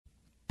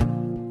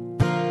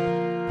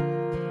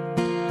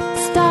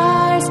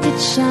stars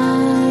could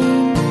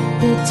shine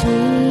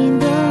between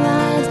the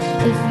lines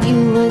if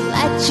you would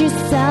let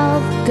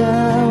yourself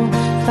go.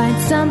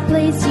 Find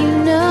someplace you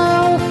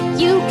know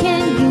you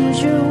can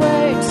use your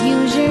words,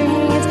 use your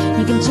hands.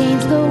 You can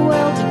change the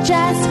world, you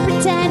just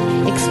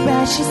pretend.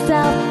 Express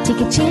yourself,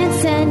 take a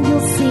chance, and you'll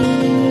see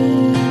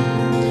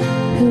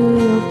who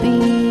you'll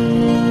be.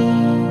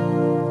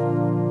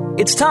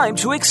 It's time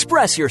to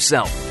express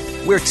yourself,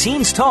 where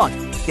teens talk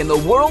and the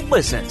world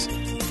listens.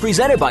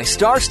 Presented by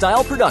Star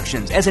Style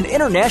Productions as an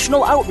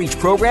international outreach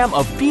program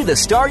of Be the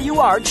Star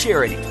You Are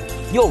charity.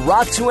 You'll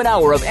rock to an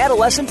hour of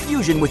adolescent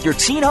fusion with your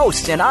teen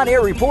hosts and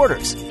on-air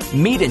reporters.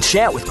 Meet and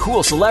chat with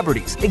cool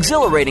celebrities,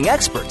 exhilarating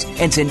experts,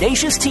 and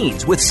tenacious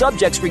teens with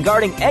subjects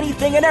regarding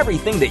anything and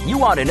everything that you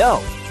want to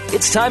know.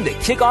 It's time to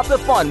kick off the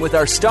fun with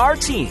our star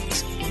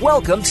teens.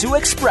 Welcome to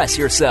Express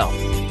Yourself.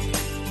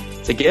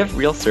 To give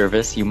real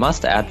service, you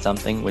must add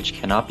something which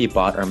cannot be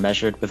bought or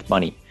measured with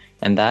money,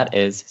 and that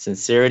is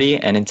sincerity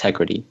and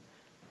integrity.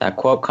 That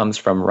quote comes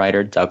from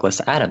writer Douglas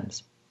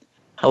Adams.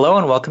 Hello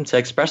and welcome to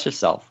Express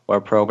Yourself, we're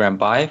a program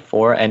by,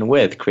 for, and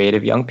with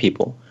creative young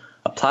people,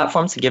 a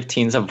platform to give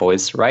teens a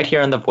voice right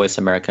here on the Voice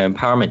America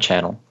Empowerment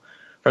Channel.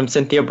 From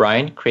Cynthia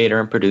Brians, creator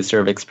and producer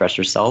of Express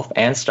Yourself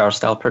and Star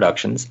Style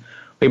Productions,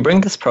 we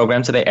bring this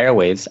program to the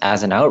airwaves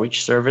as an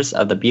outreach service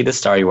of the Be the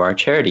Star You Are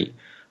charity,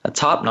 a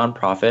top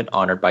nonprofit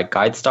honored by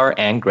GuideStar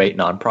and great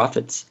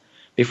nonprofits.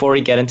 Before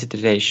we get into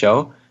today's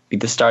show, Be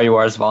the Star You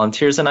Are's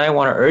volunteers and I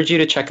want to urge you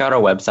to check out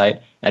our website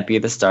at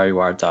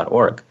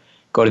BeTheStarYouAre.org.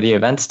 Go to the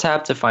events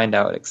tab to find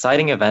out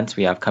exciting events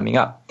we have coming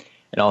up.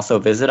 And also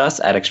visit us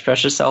at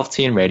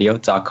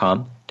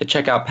ExpressYourselfTeenRadio.com to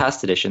check out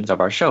past editions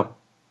of our show.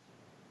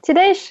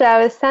 Today's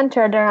show is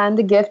centered around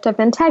the gift of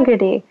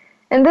integrity.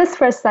 In this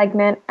first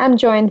segment, I'm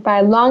joined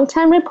by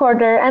longtime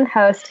reporter and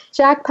host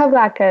Jack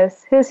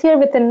Pawlakos, who's here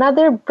with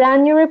another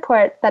brand new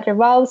report that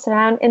revolves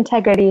around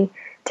integrity.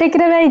 Take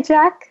it away,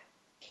 Jack.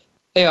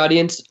 Hey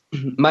audience,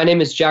 my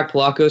name is Jack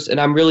Pawlakos,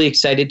 and I'm really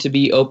excited to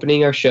be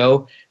opening our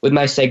show with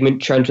my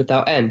segment Trends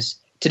Without Ends.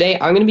 Today,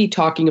 I'm going to be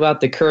talking about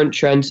the current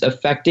trends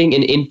affecting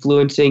and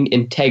influencing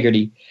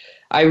integrity.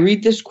 I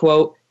read this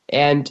quote,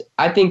 and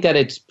I think that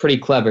it's pretty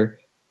clever.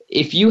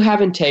 If you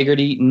have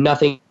integrity,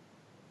 nothing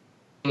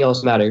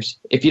else matters.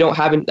 If you don't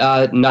have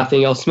it,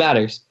 nothing else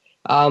matters.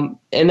 And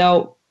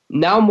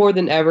now more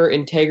than ever,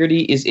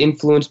 integrity is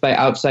influenced by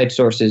outside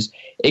sources.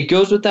 It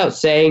goes without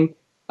saying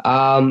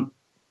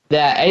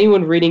that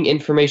anyone reading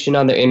information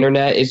on the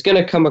internet is going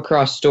to come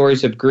across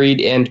stories of greed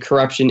and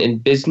corruption in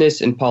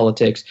business and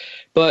politics.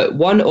 But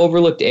one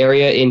overlooked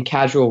area in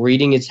casual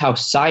reading is how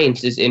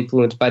science is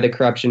influenced by the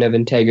corruption of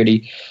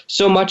integrity.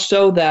 So much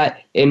so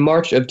that in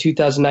March of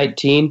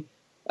 2019,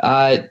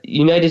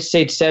 United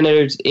States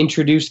senators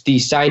introduced the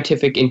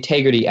Scientific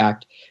Integrity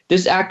Act.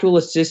 This act will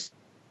assist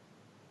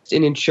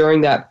in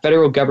ensuring that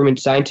federal government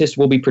scientists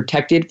will be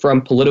protected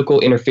from political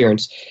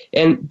interference.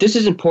 And this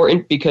is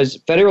important because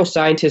federal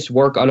scientists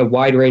work on a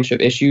wide range of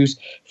issues,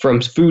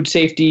 from food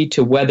safety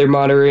to weather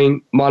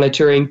monitoring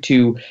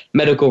to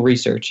medical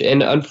research.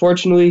 And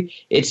unfortunately,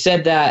 it's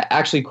said that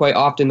actually quite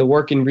often the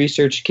work in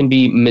research can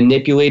be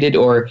manipulated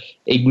or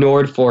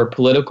ignored for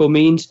political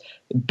means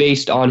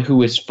based on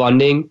who is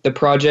funding the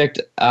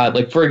project.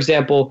 Like, for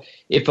example,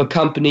 if a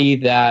company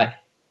that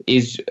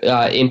is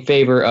in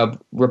favor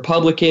of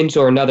Republicans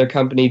or another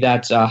company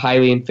that's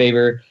highly in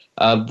favor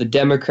of the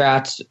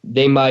Democrats,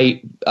 they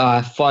might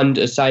fund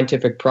a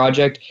scientific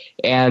project,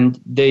 and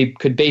they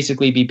could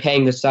basically be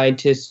paying the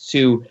scientists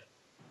to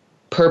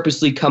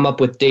purposely come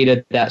up with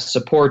data that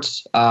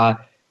supports, I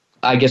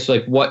guess,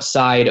 like what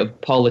side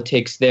of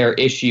politics their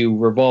issue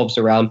revolves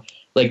around.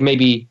 Like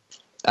maybe,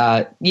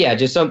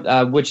 just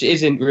some, which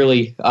isn't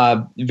really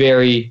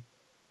very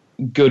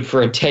good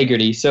for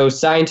integrity. So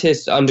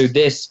scientists under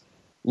this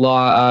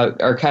law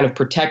are kind of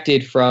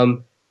protected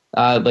from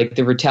like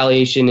the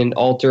retaliation and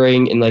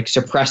altering and like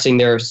suppressing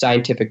their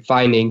scientific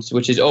findings,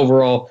 which is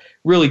overall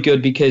really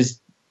good because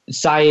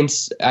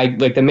science,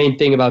 the main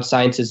thing about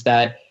science is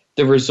that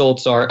the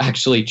results are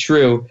actually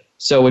true.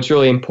 So it's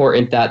really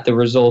important that the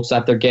results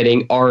that they're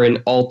getting aren't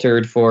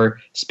altered for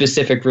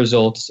specific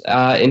results.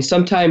 And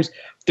sometimes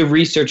the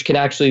research can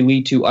actually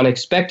lead to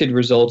unexpected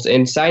results,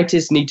 and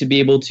scientists need to be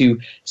able to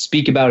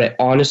speak about it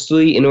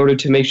honestly in order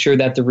to make sure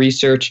that the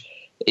research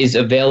is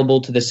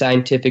available to the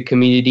scientific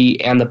community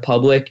and the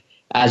public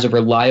as a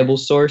reliable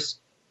source.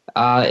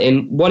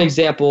 And one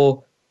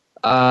example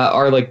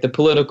are like the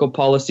political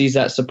policies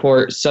that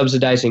support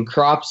subsidizing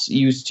crops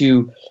used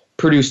to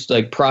produce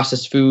like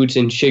processed foods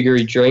and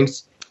sugary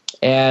drinks.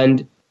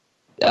 And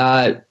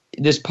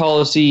this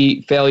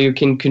policy failure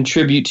can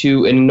contribute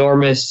to an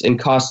enormous and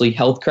costly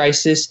health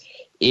crisis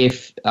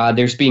if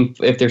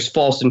there's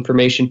false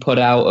information put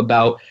out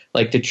about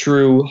like the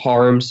true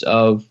harms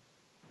of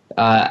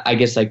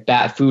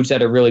bad foods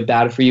that are really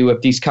bad for you.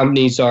 If these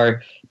companies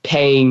are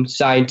paying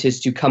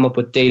scientists to come up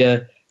with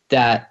data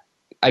that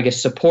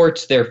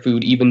supports their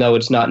food, even though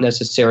it's not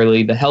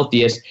necessarily the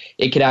healthiest,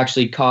 it could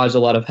actually cause a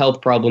lot of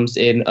health problems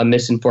in a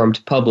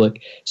misinformed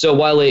public. So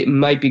while it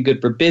might be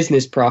good for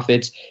business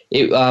profits,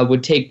 it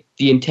would take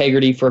the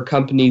integrity for a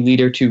company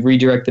leader to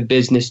redirect the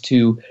business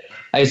to,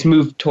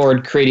 move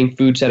toward creating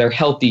foods that are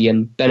healthy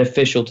and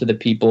beneficial to the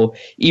people,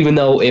 even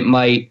though it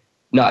might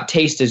not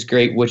taste as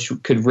great, which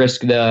could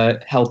risk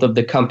the health of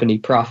the company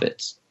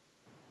profits.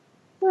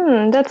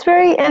 That's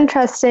very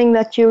interesting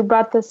that you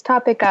brought this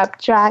topic up,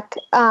 Jack.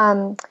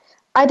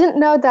 I didn't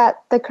know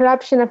that the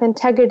corruption of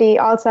integrity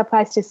also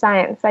applies to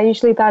science. I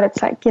usually thought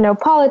it's like,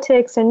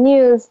 politics or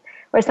news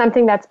or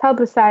something that's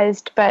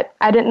publicized, but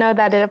I didn't know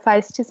that it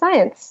applies to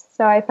science.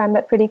 So I found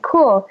that pretty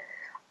cool.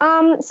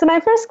 So my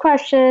first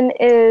question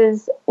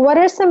is, what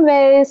are some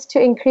ways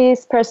to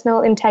increase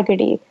personal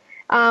integrity?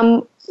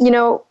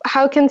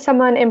 How can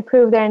someone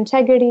improve their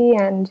integrity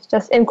and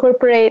just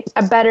incorporate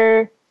a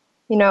better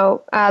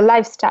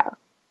lifestyle?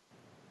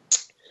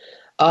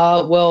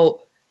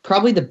 Well,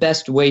 probably the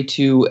best way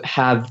to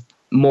have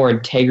more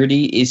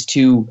integrity is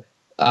to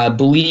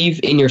believe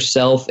in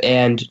yourself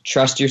and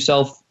trust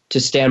yourself to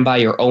stand by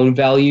your own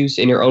values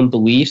and your own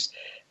beliefs,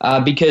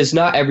 because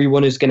not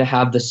everyone is going to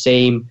have the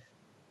same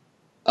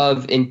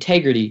of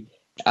integrity.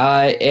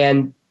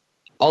 And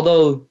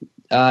although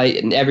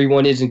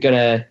everyone isn't going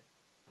to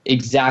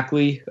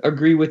exactly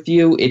agree with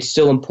you, it's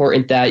still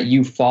important that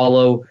you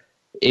follow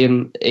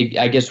in,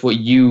 what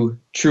you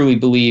truly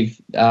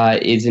believe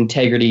is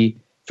integrity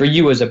for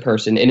you as a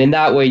person. And in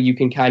that way, you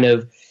can kind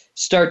of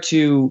start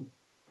to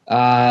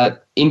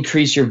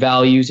increase your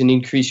values and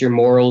increase your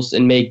morals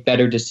and make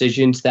better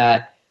decisions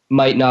that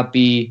might not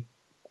be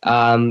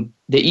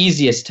the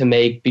easiest to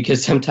make,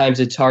 because sometimes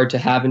it's hard to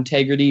have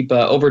integrity,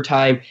 but over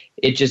time,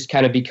 it just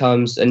kind of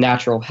becomes a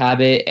natural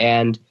habit,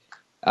 and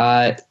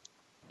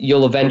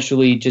you'll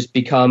eventually just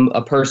become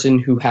a person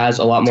who has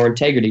a lot more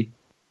integrity.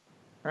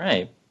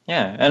 Right.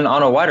 Yeah, and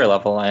on a wider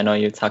level, I know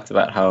you talked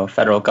about how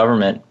federal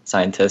government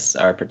scientists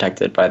are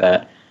protected by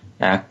that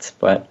act,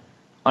 but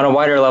on a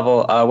wider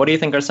level, what do you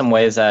think are some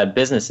ways that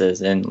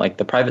businesses in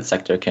the private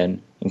sector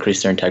can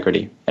increase their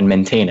integrity and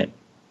maintain it?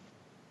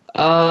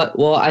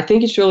 Well, I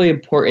think it's really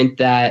important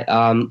that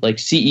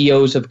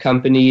CEOs of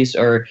companies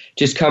or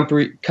just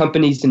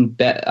companies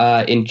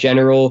in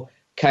general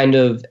kind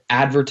of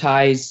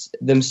advertise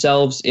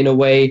themselves in a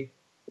way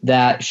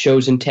that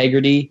shows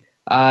integrity.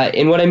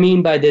 And what I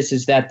mean by this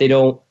is that they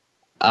don't,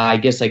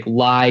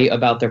 lie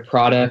about their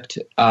product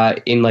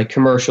in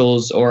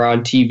commercials or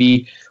on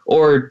TV,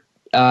 or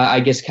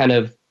kind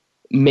of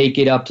make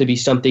it up to be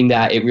something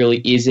that it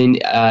really isn't,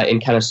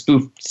 and kind of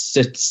spoof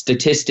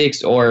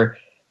statistics, or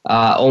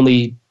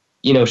only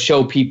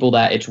show people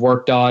that it's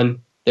worked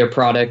on their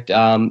product.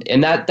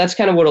 And that's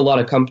kind of what a lot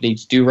of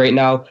companies do right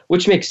now,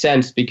 which makes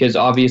sense, because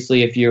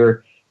obviously if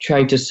you're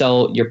trying to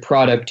sell your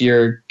product,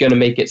 you're going to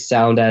make it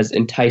sound as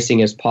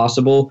enticing as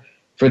possible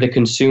for the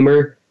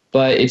consumer.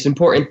 But it's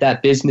important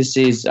that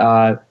businesses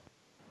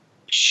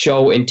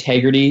show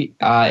integrity,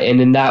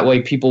 and in that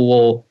way people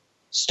will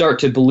start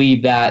to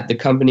believe that the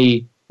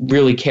company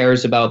really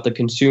cares about the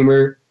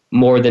consumer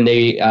more than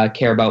they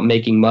care about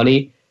making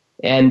money.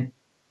 And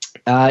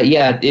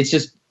it's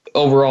just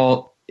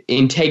overall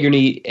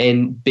integrity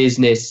in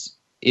business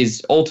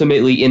is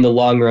ultimately in the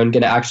long run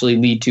going to actually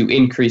lead to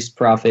increased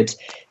profits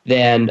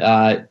than,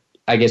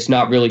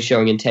 not really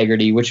showing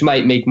integrity, which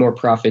might make more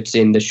profits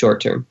in the short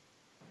term.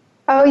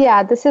 Oh,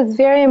 yeah, this is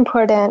very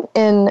important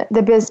in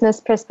the business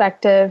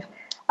perspective.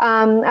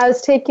 I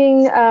was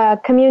taking a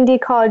community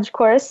college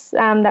course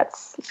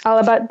that's all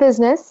about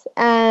business,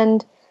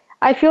 and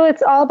I feel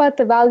it's all about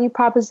the value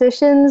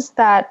propositions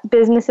that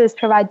businesses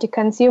provide to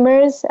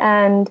consumers,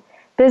 and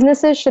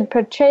businesses should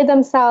portray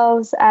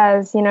themselves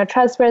as,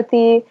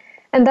 trustworthy.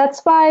 And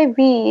that's why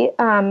we,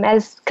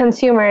 as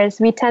consumers,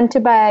 we tend to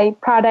buy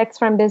products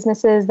from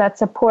businesses that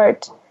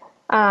support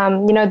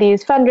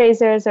these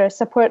fundraisers or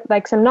support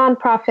some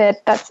nonprofit.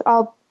 That's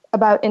all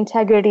about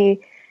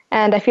integrity.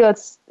 And I feel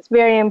it's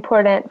very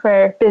important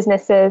for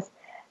businesses.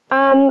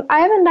 I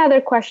have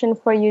another question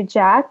for you,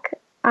 Jack.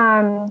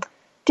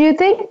 Do you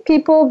think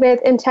people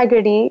with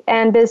integrity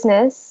and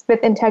business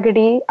with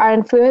integrity are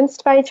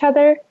influenced by each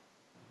other?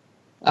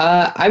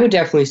 I would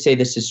definitely say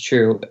this is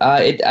true.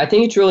 I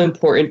think it's really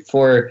important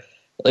for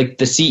the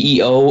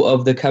CEO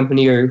of the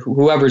company or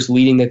whoever's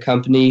leading the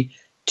company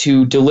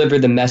to deliver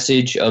the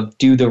message of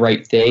do the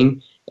right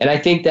thing. And I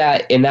think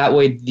that in that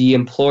way, the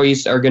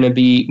employees are going to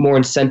be more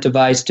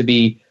incentivized to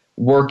be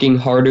working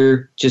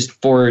harder just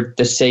for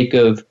the sake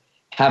of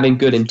having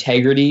good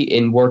integrity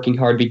and working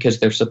hard because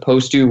they're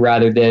supposed to,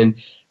 rather than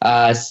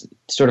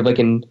sort of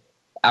an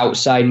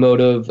outside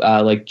motive,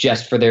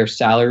 just for their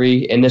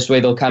salary. And this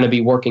way they'll kind of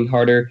be working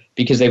harder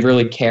because they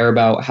really care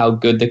about how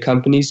good the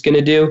company's going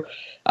to do.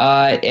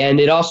 And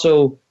it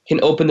also can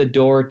open the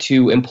door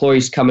to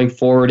employees coming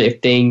forward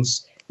if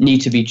things need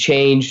to be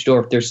changed, or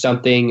if there's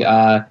something,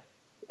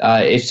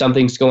 if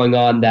something's going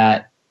on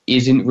that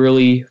isn't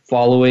really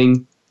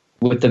following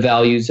with the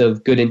values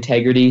of good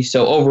integrity.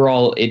 So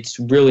overall, it's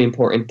really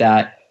important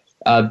that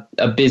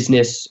a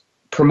business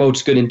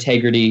promotes good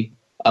integrity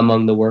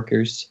among the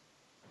workers.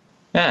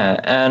 Yeah,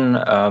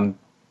 and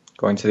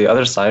going to the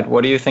other side,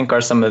 what do you think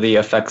are some of the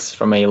effects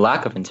from a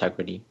lack of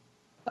integrity?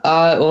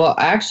 Well,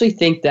 I actually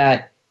think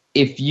that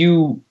if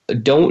you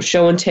don't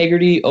show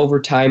integrity over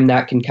time,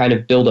 that can kind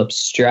of build up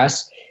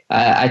stress.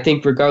 I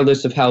think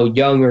regardless of how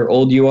young or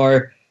old you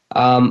are,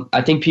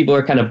 I think people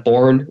are kind of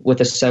born with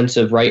a sense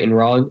of right and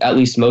wrong, at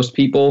least most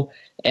people.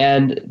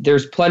 And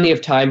there's plenty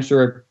of times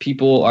where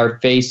people are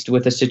faced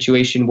with a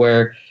situation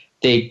where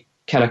they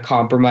kind of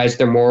compromise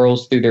their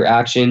morals through their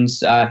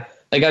actions.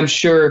 Like I'm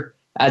sure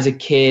as a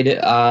kid,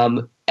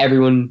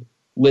 everyone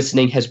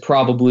listening has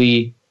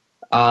probably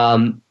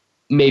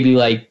maybe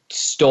like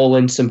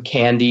stolen some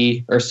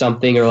candy or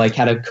something, or like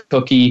had a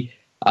cookie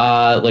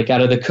like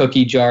out of the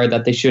cookie jar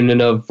that they shouldn't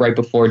have right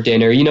before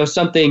dinner. You know,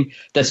 something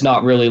that's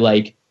not really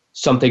like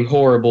something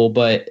horrible,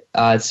 but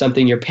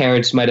something your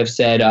parents might have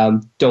said,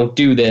 don't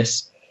do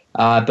this.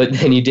 But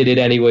then you did it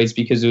anyways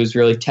because it was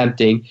really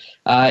tempting.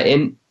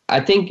 And I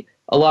think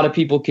a lot of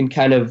people can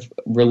kind of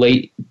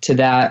relate to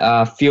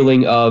that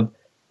feeling of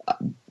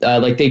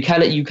like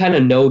you kind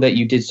of know that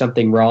you did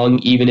something wrong,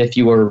 even if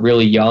you were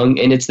really young.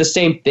 And it's the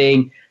same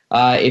thing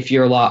if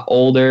you're a lot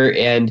older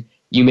and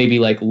you maybe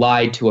like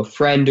lied to a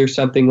friend or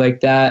something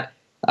like that,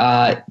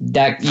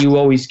 that you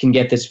always can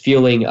get this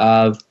feeling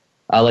of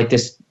like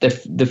this,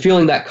 the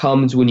feeling that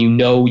comes when you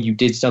know you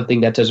did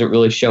something that doesn't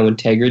really show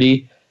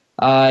integrity.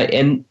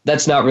 And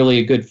that's not really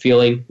a good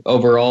feeling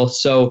overall.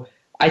 So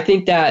I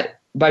think that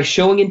by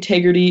showing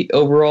integrity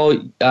overall,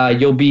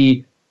 you'll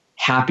be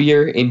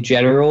happier in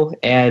general.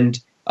 And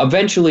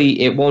eventually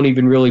it won't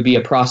even really be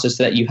a process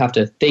that you have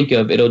to think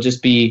of. It'll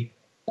just be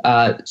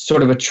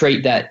sort of a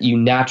trait that you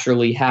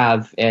naturally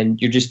have,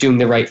 and you're just doing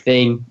the right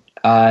thing.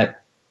 And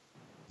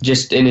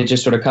it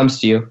just sort of comes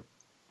to you.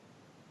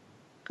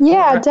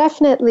 Yeah,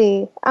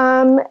 definitely.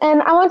 And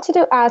I wanted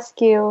to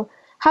ask you,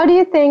 how do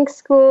you think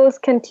schools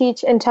can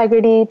teach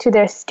integrity to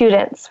their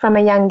students from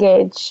a young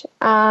age?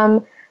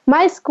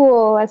 My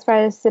school, as far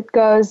as it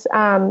goes,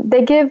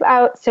 they give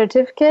out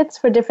certificates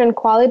for different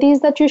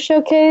qualities that you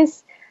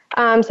showcase,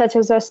 such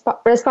as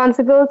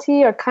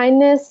responsibility or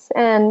kindness.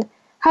 And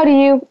how do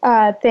you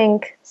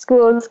think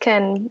schools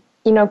can,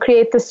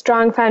 create the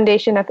strong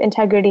foundation of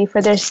integrity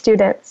for their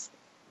students?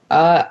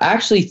 I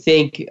actually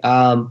think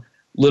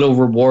little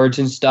rewards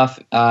and stuff,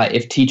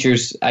 if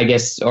teachers, I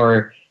guess,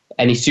 or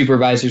any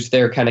supervisors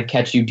there kind of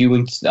catch you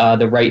doing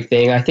the right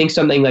thing, I think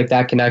something like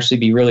that can actually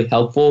be really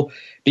helpful,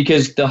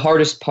 because the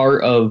hardest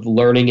part of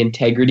learning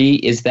integrity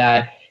is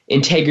that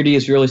integrity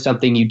is really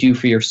something you do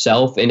for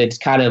yourself, and it's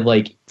kind of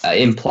like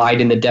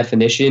implied in the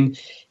definition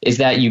is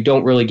that you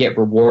don't really get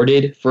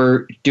rewarded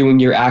for doing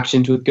your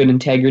actions with good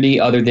integrity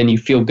other than you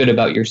feel good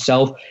about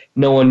yourself.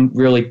 No one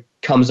really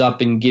comes up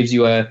and gives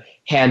you a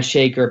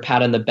handshake or a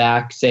pat on the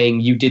back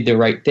saying you did the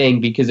right thing,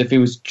 because if it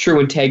was true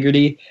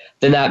integrity,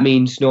 then that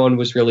means no one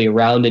was really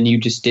around and you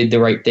just did the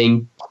right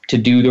thing to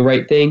do the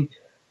right thing,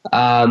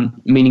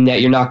 meaning that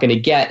you're not going to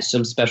get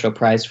some special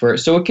prize for it.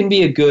 So it can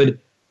be a good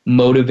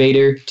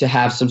motivator to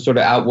have some sort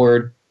of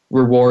outward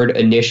reward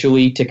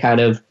initially to kind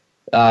of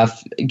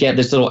get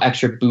this little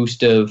extra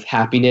boost of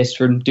happiness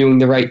from doing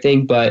the right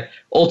thing. But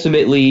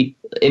ultimately,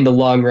 in the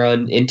long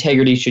run,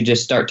 integrity should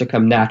just start to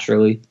come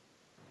naturally.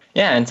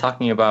 Yeah, and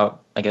talking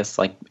about, I guess,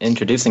 like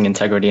introducing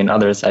integrity in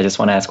others, I just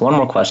want to ask one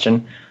more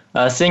question.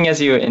 Seeing as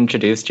you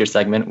introduced your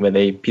segment with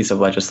a piece of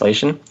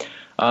legislation,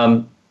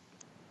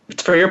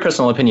 for your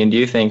personal opinion, do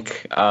you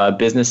think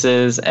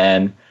businesses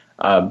and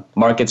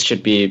markets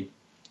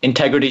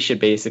integrity should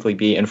basically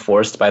be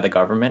enforced by the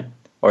government,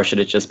 or should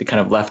it just be kind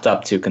of left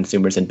up to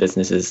consumers and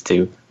businesses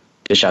to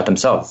dish out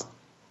themselves?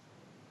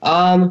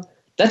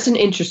 That's an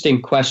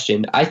interesting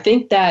question. I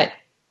think that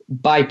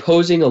by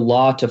posing a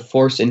law to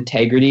force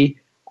integrity,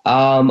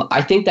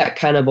 I think that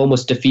kind of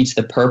almost defeats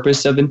the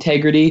purpose of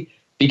integrity,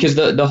 because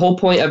the whole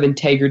point of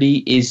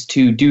integrity is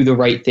to do the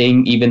right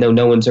thing even though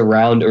no one's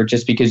around, or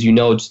just because you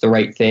know it's the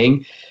right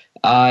thing.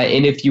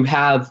 And if you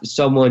have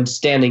someone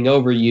standing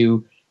over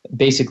you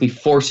basically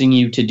forcing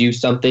you to do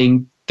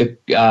something the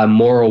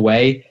moral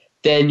way,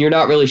 then you're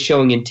not really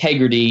showing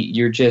integrity.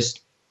 You're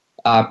just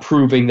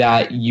proving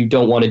that you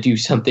don't want to do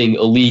something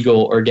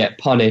illegal or get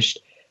punished.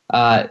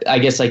 I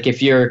guess like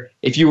if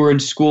you were in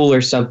school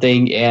or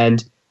something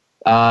and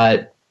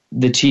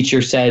the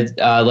teacher said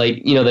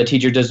the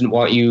teacher doesn't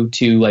want you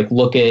to like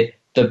look at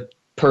the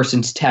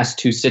person's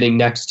test who's sitting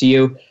next to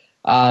you,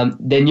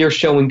 then you're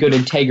showing good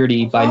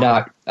integrity by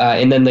not.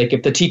 And then like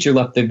if the teacher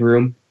left the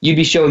room, you'd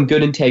be showing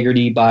good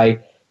integrity by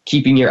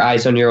keeping your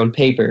eyes on your own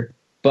paper.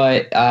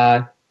 But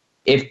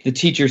if the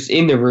teacher's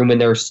in the room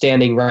and they're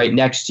standing right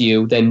next to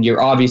you, then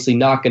you're obviously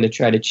not going to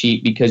try to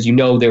cheat because you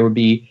know there would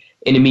be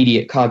an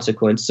immediate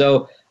consequence.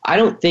 So I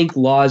don't think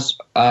laws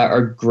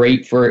are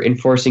great for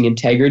enforcing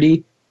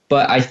integrity,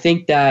 but I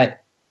think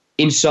that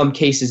in some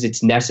cases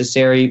it's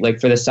necessary,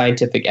 like for the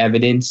scientific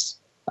evidence.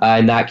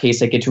 In that case,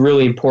 like it's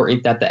really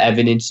important that the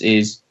evidence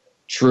is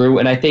true.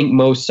 And I think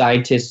most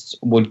scientists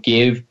would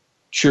give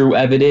true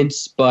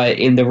evidence, but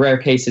in the rare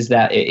cases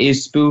that it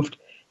is spoofed,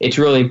 it's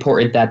really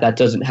important that that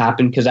doesn't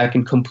happen, because that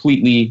can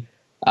completely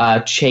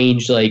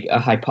change like a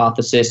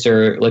hypothesis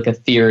or like a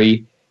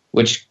theory,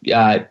 which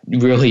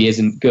really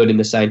isn't good in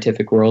the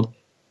scientific world.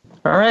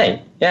 All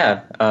right.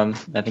 Yeah.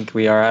 I think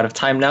we are out of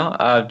time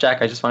now.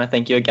 Jack, I just want to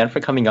thank you again for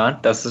coming on.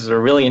 This was a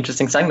really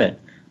interesting segment.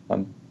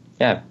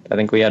 Yeah, I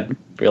think we had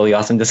really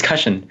awesome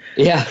discussion.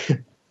 Yeah.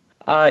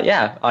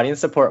 Audience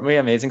support me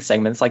amazing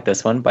segments like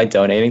this one by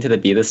donating to the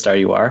Be the Star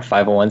You Are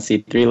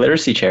 501c3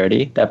 literacy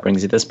charity that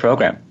brings you this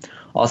program.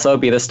 Also,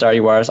 Be the Star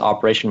You Are's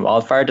Operation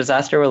Wildfire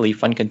Disaster Relief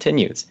Fund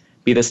continues.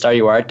 Be the Star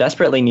You Are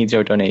desperately needs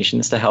your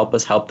donations to help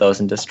us help those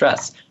in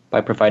distress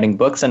by providing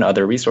books and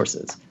other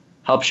resources.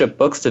 Help ship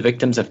books to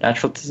victims of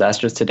natural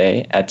disasters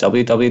today at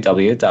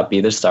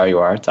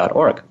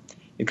www.bethestaryouare.org.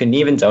 You can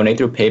even donate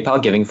through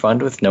PayPal Giving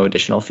Fund with no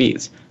additional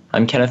fees.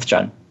 I'm Kenneth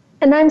Jun.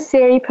 And I'm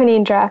Siri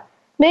Panindra.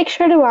 Make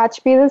sure to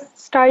watch Be the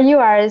Star You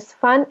Are's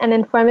fun and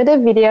informative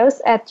videos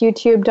at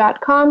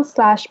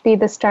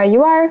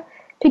youtube.com/BeTheStarYouAre.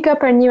 Pick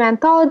up our new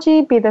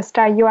anthology, Be the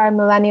Star You Are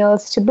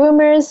Millennials to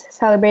Boomers,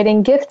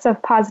 celebrating gifts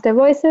of positive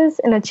voices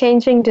in a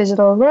changing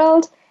digital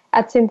world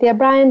at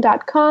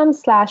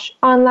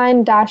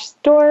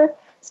cynthiabrian.com/online-store.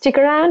 Stick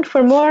around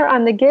for more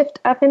on the gift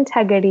of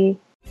integrity.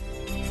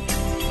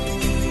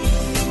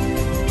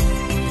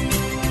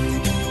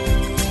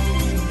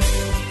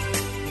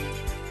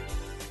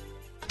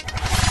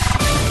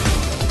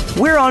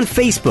 We're on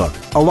Facebook,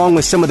 along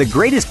with some of the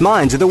greatest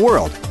minds of the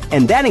world,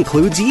 and that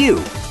includes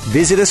you.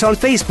 Visit us on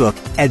Facebook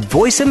at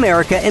Voice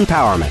America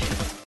Empowerment.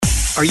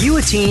 Are you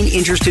a teen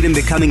interested in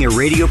becoming a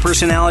radio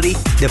personality?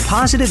 The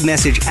Positive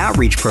Message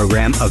Outreach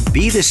Program of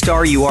Be the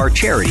Star You Are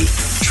charity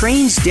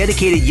trains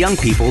dedicated young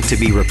people to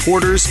be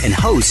reporters and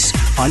hosts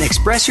on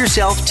Express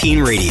Yourself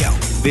Teen Radio.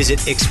 Visit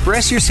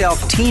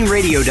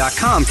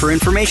expressyourselfteenradio.com for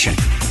information.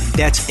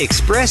 That's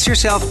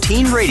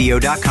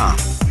expressyourselfteenradio.com.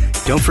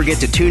 Don't forget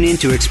to tune in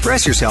to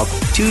Express Yourself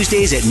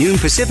Tuesdays at noon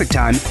Pacific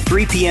Time,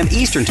 3 p.m.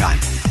 Eastern Time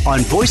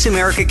on Voice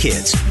America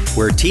Kids,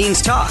 where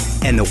teens talk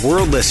and the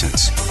world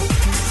listens.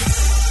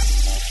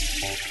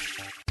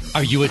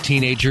 Are you a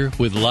teenager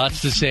with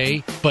lots to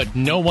say, but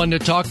no one to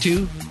talk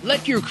to?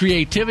 Let your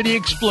creativity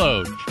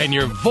explode and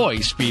your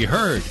voice be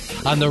heard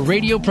on the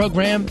radio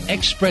program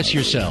Express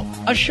Yourself,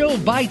 a show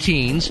by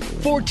teens,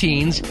 for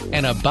teens,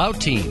 and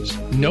about teens.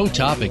 No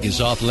topic is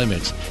off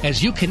limits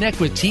as you connect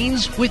with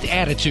teens with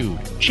attitude.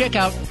 Check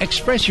out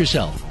Express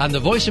Yourself on the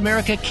Voice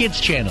America Kids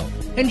channel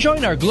and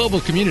join our global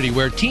community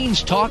where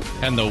teens talk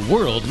and the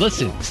world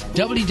listens.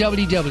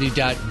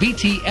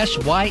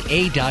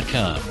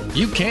 www.btsya.com.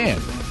 You can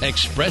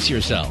express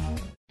yourself.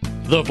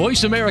 The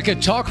Voice America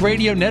Talk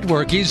Radio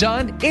Network is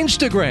on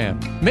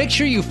Instagram. Make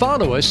sure you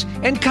follow us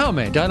and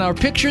comment on our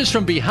pictures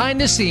from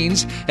behind the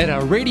scenes at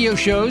our radio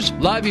shows,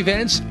 live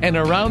events, and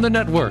around the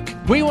network.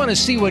 We want to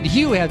see what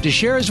you have to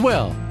share as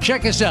well.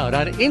 Check us out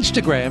on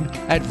Instagram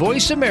at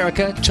Voice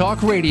America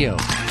Talk Radio.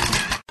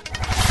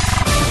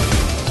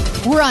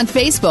 We're on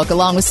Facebook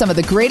along with some of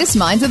the greatest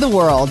minds of the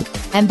world,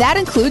 and that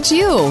includes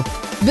you.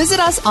 Visit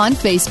us on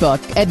Facebook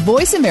at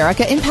Voice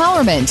America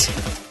Empowerment.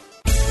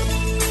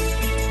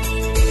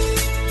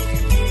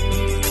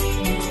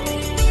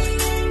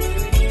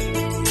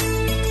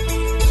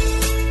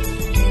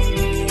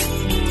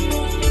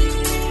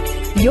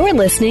 You're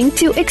listening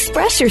to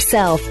Express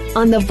Yourself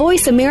on the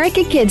Voice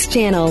America Kids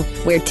channel,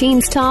 where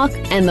teens talk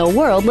and the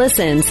world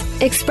listens.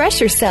 Express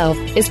Yourself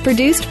is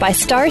produced by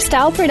Star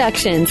Style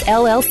Productions,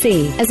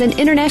 LLC, as an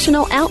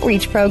international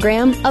outreach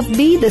program of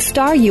Be the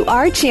Star You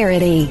Are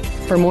charity.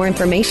 For more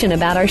information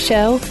about our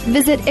show,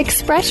 visit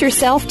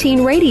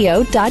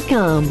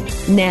expressyourselfteenradio.com.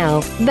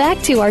 Now,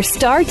 back to our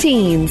star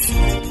teens.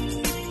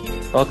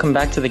 Welcome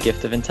back to the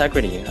Gift of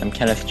Integrity. I'm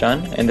Kenneth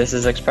Jun, and this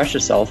is Express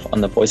Yourself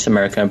on the Voice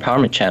America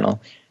Empowerment channel.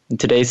 In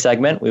today's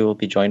segment, we will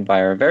be joined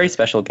by our very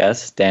special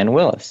guest, Dan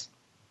Willis.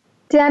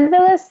 Dan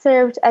Willis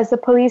served as a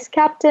police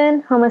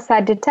captain,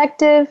 homicide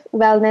detective,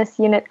 wellness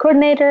unit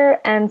coordinator,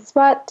 and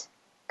SWAT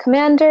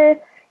commander.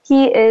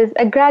 He is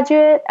a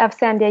graduate of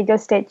San Diego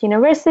State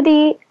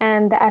University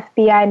and the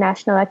FBI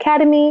National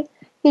Academy.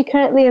 He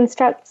currently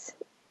instructs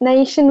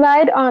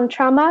nationwide on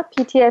trauma,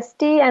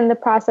 PTSD, and the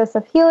process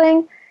of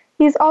healing.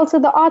 He's also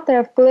the author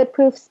of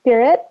Bulletproof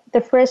Spirit, the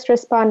first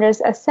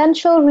responders'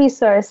 essential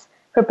resource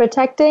for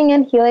protecting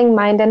and healing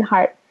mind and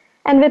heart.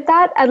 And with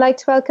that, I'd like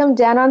to welcome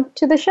Dan on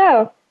to the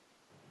show.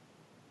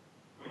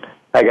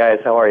 Hi, guys.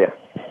 How are you?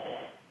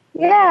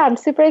 Yeah, I'm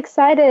super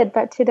excited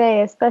about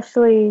today,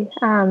 especially,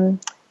 it's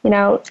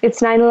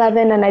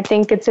 9/11, and I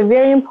think it's a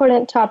very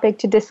important topic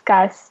to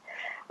discuss.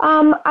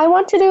 I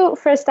wanted to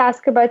first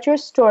ask about your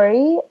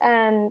story,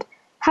 and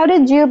how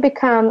did you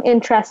become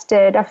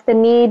interested of the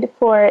need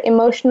for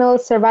emotional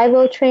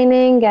survival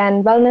training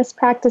and wellness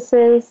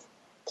practices?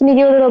 Can you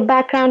give a little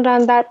background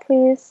on that,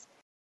 please?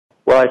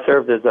 Well, I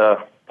served as a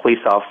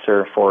police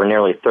officer for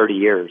nearly 30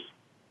 years.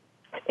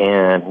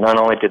 And not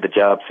only did the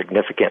job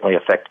significantly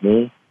affect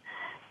me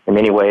in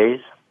many ways,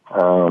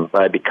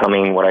 by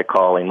becoming what I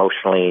call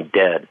emotionally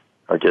dead,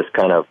 or just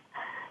kind of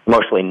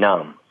emotionally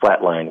numb,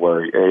 flatlined,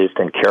 where I just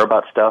didn't care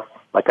about stuff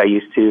like I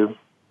used to.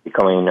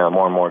 becoming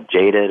more and more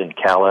jaded and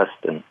calloused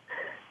and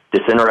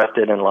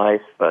disinterested in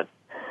life, but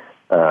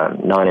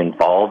not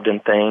involved in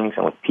things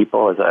and with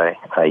people as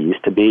I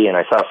used to be. And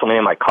I saw so many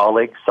of my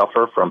colleagues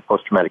suffer from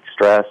post-traumatic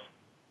stress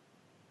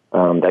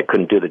that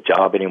couldn't do the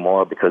job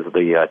anymore because of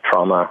the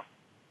trauma,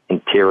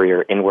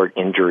 interior, inward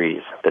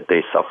injuries that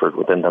they suffered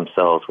within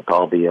themselves with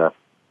all the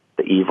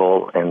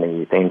evil and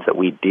the things that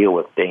we deal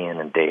with day in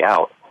and day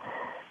out.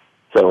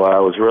 So I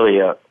was really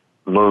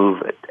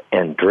moved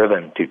and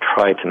driven to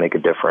try to make a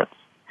difference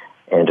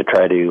and to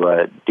try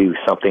to do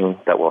something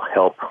that will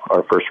help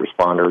our first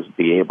responders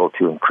be able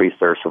to increase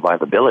their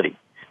survivability,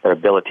 their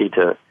ability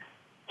to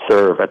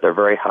serve at their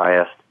very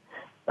highest,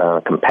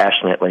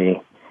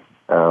 compassionately,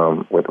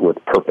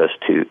 with purpose,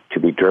 to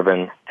be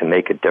driven to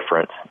make a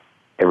difference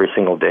every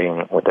single day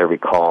and with every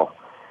call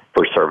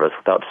for service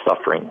without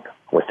suffering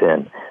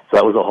within. So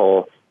that was the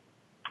whole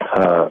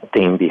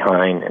theme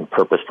behind and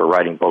purpose for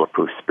writing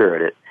Bulletproof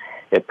Spirit.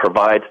 It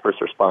provides first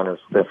responders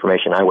with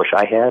information I wish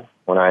I had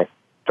when I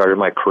started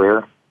my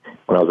career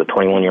when I was a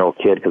 21-year-old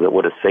kid, because it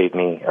would have saved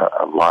me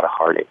a lot of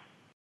heartache.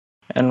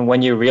 And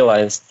when you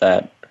realized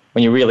that,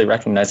 when you really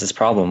recognized this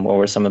problem, what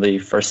were some of the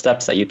first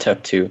steps that you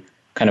took to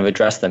kind of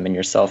address them in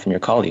yourself and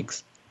your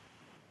colleagues?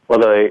 Well,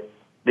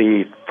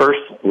 the first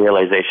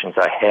realizations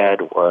I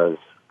had was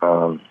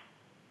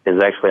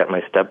actually at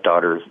my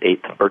stepdaughter's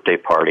 8th birthday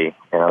party,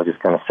 and I was just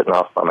kind of sitting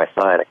off by my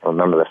side. I can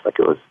remember this like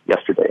it was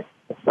yesterday.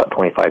 It's about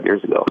 25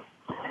 years ago.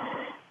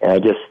 And I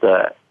just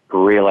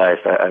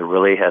realized I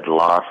really had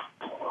lost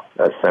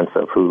a sense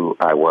of who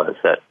I was,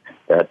 that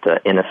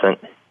innocent,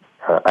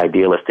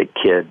 idealistic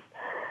kid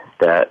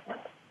that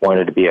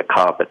wanted to be a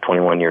cop at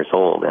 21 years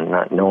old, and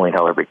not knowing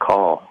how every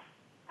call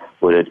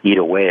would eat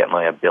away at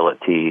my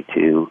ability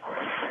to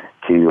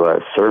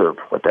serve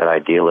with that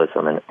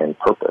idealism and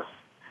purpose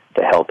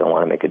to help and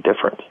want to make a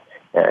difference.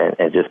 And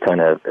it just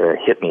kind of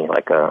hit me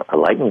like a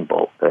lightning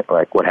bolt,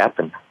 like what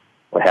happened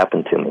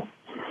to me.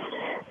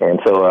 And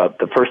so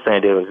the first thing I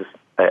did was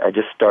I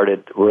just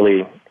started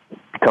really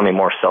becoming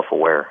more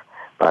self-aware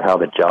about how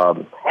the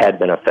job had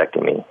been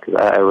affecting me, because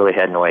I really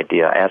had no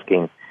idea,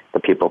 asking the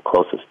people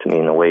closest to me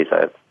in the ways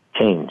I've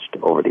changed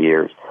over the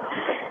years.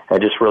 I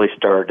just really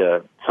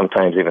started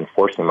sometimes even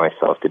forcing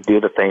myself to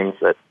do the things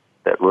that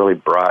really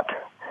brought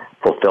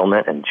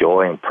fulfillment and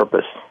joy and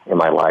purpose in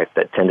my life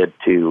that tended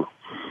to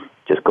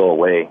just go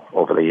away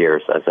over the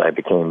years as I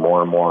became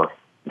more and more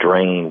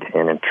drained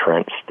and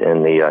entrenched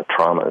in the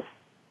traumas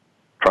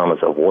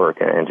of work,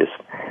 and just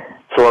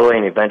slowly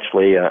and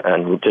eventually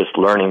and just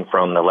learning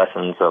from the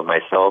lessons of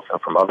myself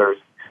and from others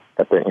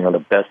that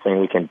the best thing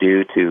we can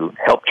do to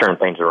help turn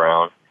things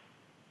around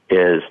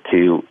is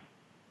to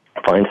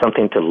find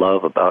something to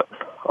love about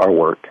our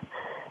work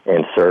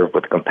and serve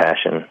with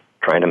compassion,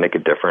 trying to make a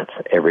difference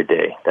every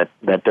day.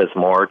 That does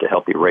more to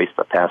help erase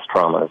the past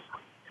traumas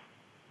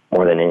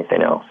more than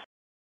anything else.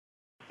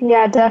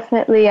 Yeah,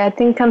 definitely. I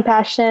think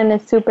compassion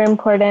is super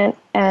important,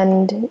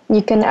 and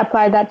you can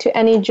apply that to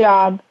any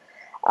job.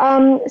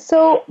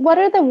 So what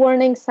are the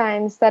warning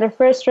signs that a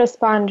first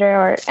responder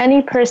or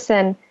any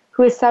person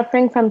who is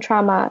suffering from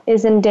trauma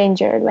is in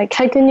danger? Like,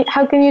 how can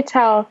you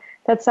tell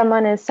that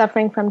someone is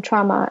suffering from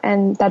trauma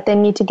and that they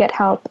need to get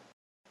help?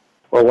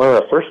 Well, one of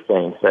the first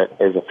things that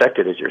is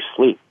affected is your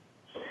sleep.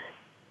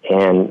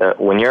 And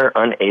when you're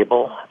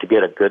unable to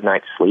get a good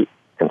night's sleep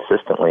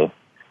consistently,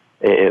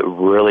 it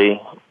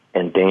really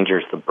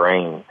endangers the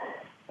brain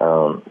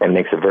and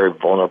makes it very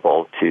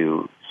vulnerable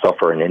to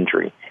suffer an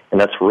injury. And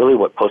that's really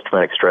what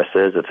post-traumatic stress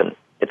is.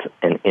 It's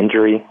an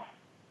injury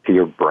to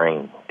your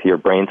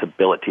brain's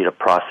ability to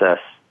process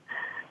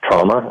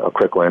trauma, a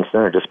critical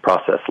incident, or just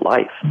process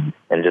life. And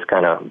it just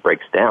kind of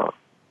breaks down.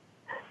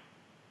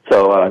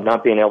 So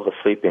not being able to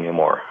sleep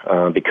anymore,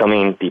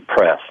 becoming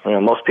depressed.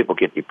 Most people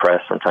get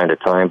depressed from time to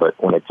time, but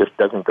when it just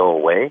doesn't go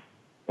away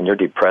and you're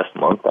depressed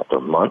month after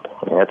month,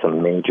 that's a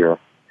major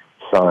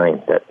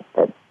sign that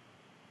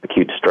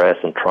acute stress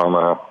and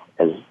trauma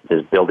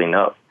is building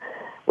up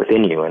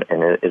within you and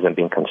it isn't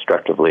being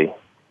constructively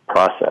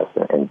processed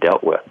and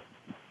dealt with.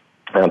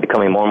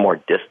 Becoming more and more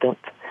distant,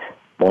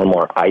 more and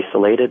more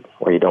isolated,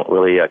 where you don't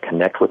really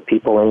connect with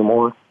people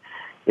anymore.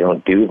 You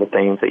don't do the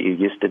things that you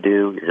used to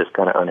do. You're just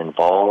kind of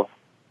uninvolved,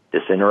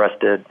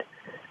 disinterested,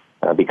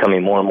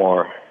 becoming more and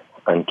more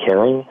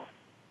uncaring.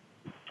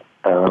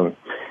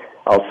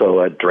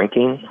 Also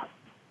drinking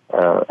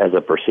as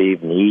a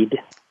perceived need.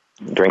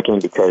 Drinking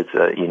because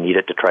you need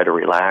it to try to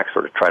relax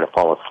or to try to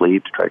fall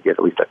asleep, to try to get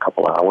at least a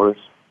couple hours.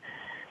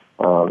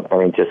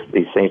 Just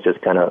these things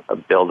just kind of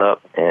build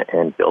up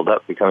and build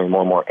up, becoming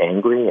more and more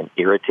angry and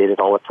irritated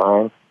all the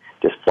time,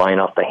 just flying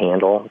off the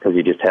handle because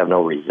you just have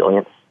no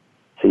resiliency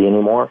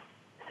anymore.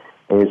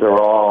 And these are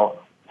all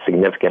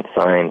significant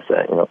signs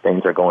that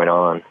things are going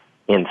on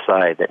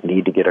inside that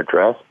need to get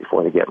addressed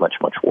before they get much,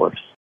 much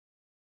worse.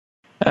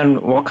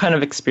 And what kind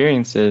of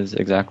experiences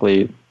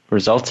exactly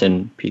result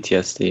in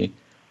PTSD?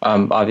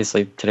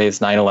 Obviously, today is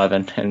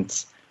 9/11, and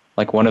it's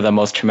like one of the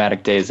most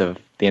traumatic days of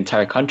the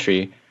entire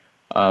country.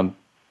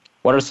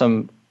 What are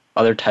some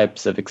other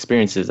types of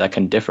experiences that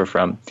can differ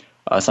from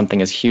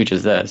something as huge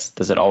as this?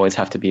 Does it always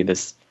have to be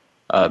this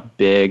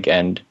big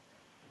and,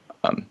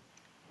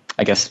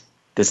 I guess,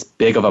 this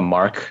big of a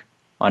mark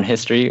on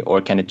history,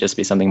 or can it just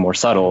be something more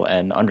subtle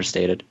and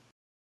understated?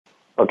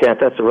 Okay,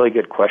 that's a really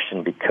good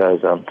question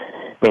because,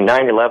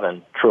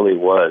 9/11 truly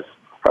was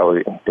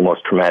probably the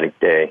most traumatic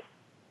day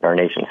in our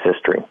nation's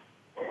history.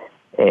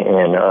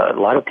 And a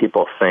lot of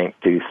people think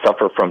to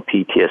suffer from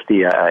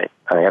PTSD, I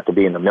have to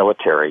be in the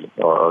military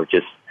or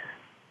just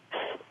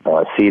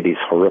see these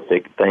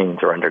horrific things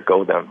or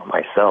undergo them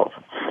myself.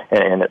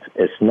 And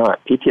it's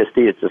not.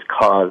 PTSD is just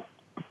caused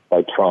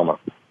by trauma.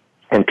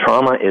 And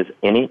trauma is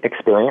any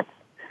experience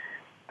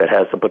that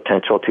has the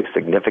potential to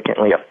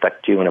significantly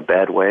affect you in a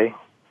bad way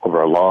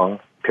over a long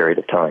period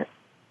of time.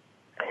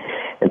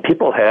 And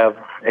people have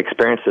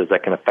experiences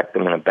that can affect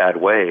them in a bad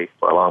way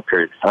for a long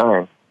period of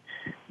time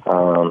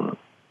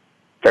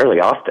fairly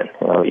often.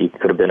 You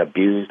could have been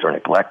abused or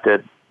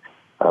neglected,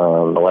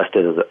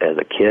 molested as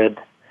a kid,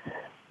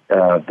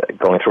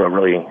 going through a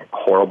really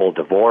horrible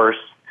divorce,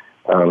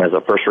 as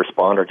a first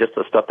responder, just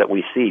the stuff that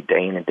we see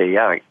day in and day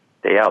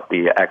out,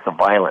 the acts of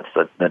violence,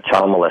 the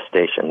child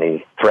molestation,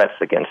 the threats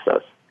against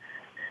us,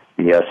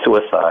 the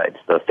suicides,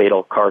 the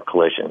fatal car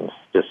collisions,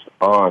 just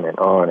on and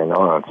on and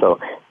on.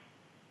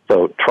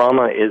 So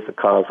trauma is the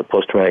cause of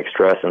post-traumatic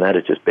stress, and that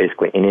is just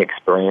basically any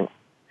experience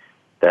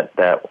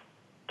that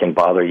can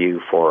bother you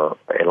for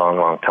a long,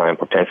 long time,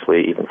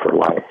 potentially even for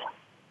life.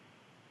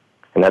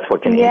 And that's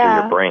what can injure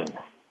your brain.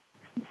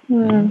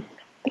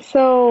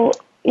 So,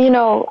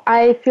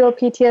 I feel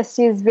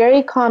PTSD is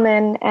very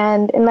common,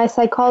 and in my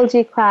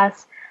psychology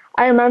class,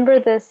 I remember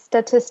this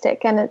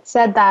statistic, and it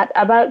said that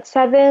about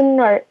 7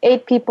 or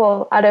 8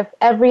 people out of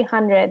every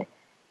 100,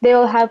 they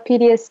will have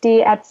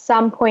PTSD at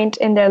some point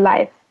in their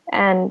life.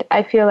 And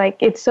I feel like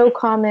it's so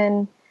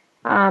common,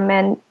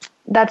 and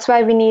that's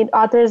why we need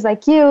authors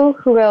like you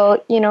who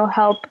will,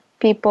 help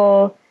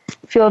people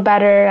feel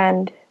better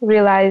and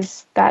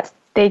realize that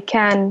they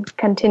can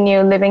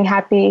continue living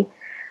happy.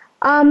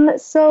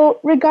 So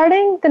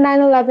regarding the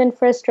 9/11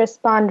 first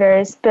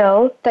responders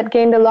bill that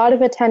gained a lot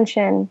of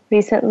attention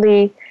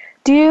recently,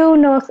 do you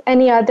know of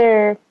any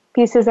other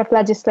pieces of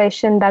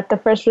legislation that the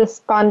first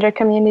responder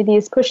community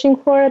is pushing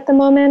for at the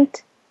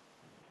moment?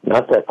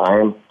 Not that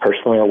I'm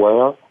personally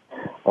aware of,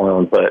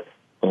 but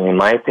in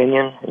my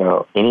opinion,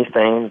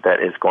 anything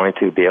that is going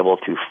to be able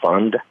to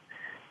fund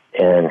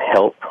and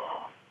help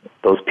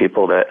those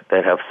people that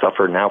have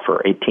suffered now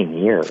for 18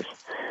 years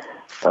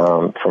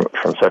from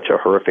such a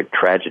horrific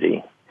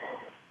tragedy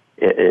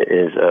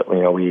is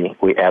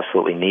we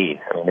absolutely need.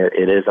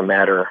 It is a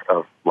matter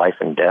of life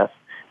and death,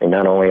 and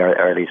not only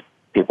are these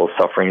people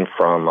suffering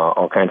from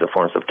all kinds of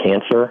forms of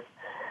cancer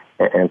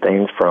and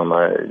things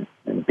from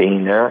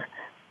being there,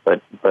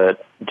 but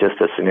just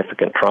the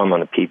significant trauma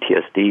and the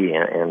PTSD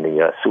and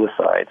the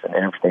suicides and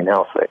everything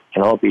else that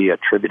can all be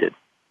attributed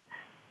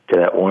to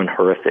that one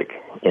horrific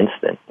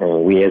incident.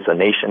 And we as a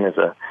nation, as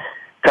a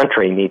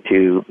country, need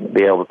to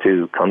be able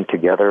to come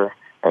together,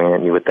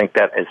 and you would think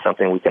that is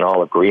something we can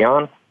all agree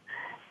on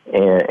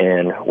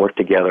and work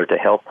together to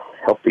help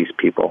these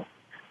people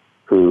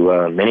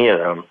who, many of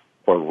them,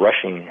 were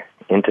rushing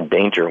into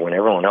danger when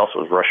everyone else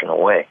was rushing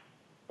away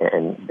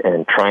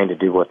and trying to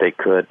do what they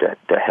could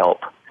to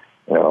help,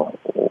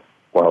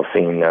 while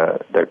seeing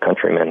their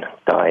countrymen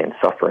die and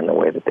suffer in the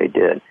way that they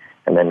did.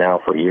 And then now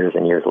for years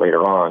and years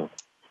later on,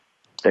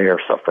 they are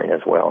suffering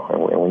as well,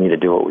 and we need to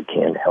do what we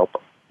can to help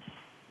them.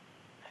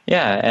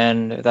 Yeah,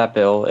 and that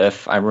bill,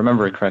 if I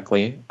remember it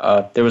correctly,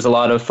 there was a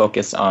lot of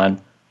focus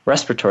on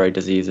respiratory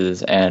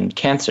diseases and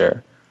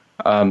cancer,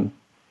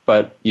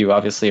 but you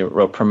obviously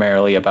wrote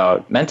primarily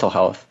about mental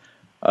health.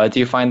 Do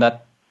you find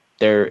that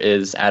there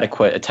is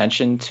adequate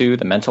attention to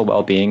the mental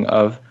well-being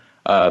of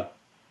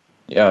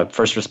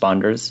first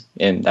responders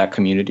in that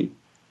community?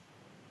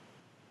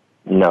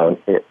 No,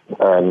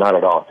 not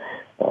at all.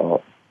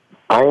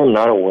 I am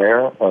not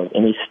aware of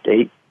any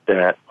state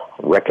that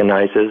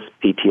recognizes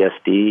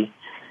PTSD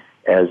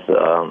as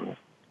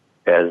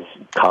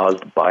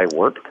caused by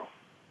work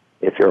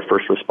if you're a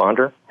first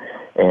responder,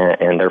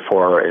 and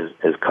therefore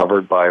is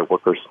covered by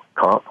workers'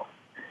 comp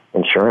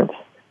insurance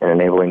and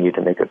enabling you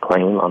to make a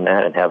claim on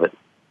that and have it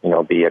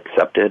be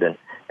accepted and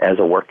as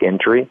a work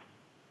injury.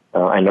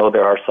 I know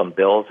there are some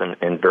bills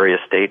in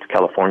various states.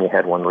 California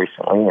had one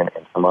recently, and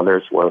some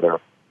others where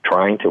they're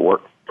trying to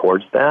work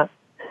towards that.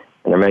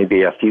 And there may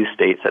be a few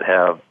states that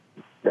have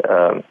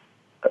a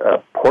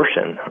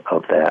portion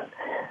of that.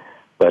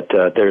 But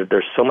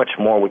there's so much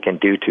more we can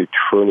do to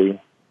truly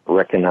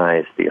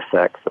recognize the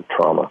effects of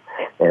trauma.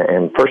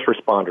 And first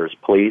responders,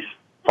 police,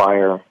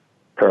 fire,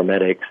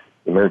 paramedics,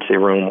 emergency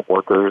room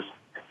workers,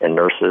 and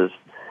nurses,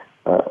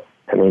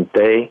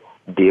 they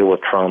deal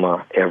with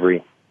trauma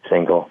every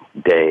single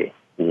day.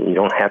 You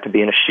don't have to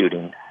be in a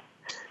shooting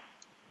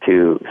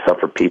to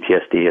suffer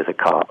PTSD as a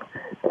cop.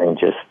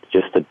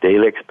 Just the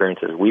daily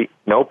experiences.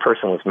 No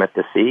person was meant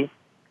to see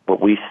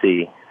what we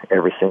see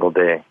every single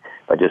day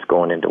by just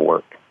going into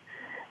work.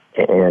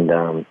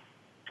 And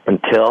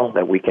until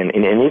that we can,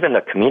 and even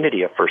the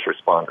community of first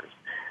responders,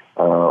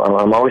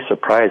 I'm always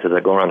surprised as I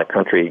go around the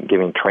country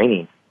giving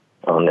training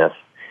on this.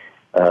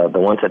 The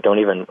ones that don't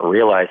even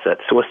realize that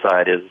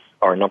suicide is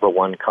our number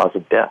one cause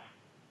of death,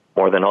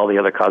 more than all the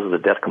other causes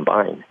of death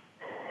combined,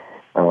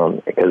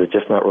 because it's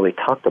just not really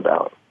talked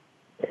about,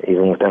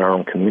 even within our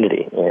own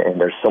community. And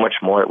there's so much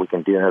more that we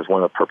can do, and that's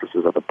one of the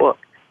purposes of the book,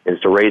 is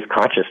to raise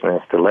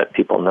consciousness, to let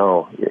people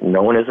know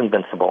no one is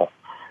invincible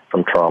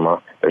from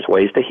trauma. There's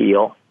ways to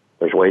heal.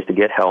 There's ways to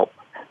get help.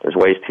 There's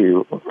ways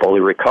to fully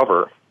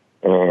recover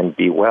and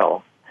be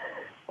well.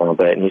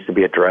 But it needs to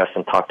be addressed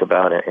and talked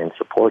about and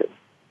supported.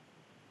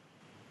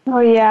 Oh,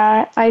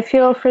 yeah. I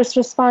feel first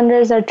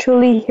responders are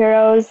truly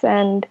heroes,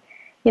 and,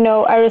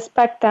 I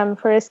respect them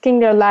for risking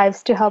their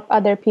lives to help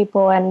other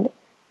people. And,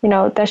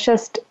 that's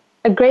just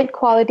a great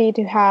quality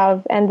to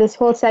have. And this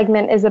whole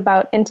segment is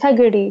about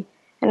integrity.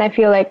 And I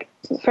feel like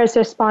first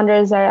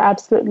responders are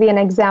absolutely an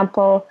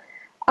example.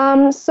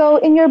 So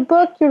in your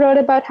book, you wrote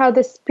about how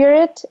the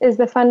spirit is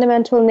the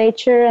fundamental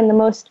nature and the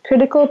most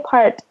critical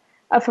part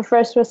of a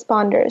first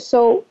responder.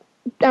 So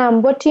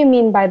what do you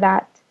mean by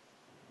that?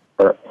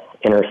 Our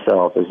inner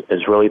self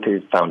is really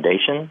the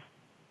foundation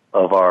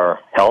of our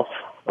health,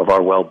 of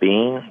our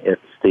well-being.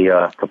 It's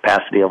the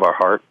capacity of our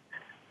heart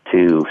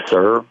to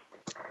serve,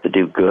 to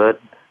do good,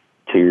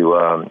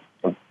 to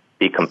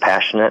be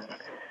compassionate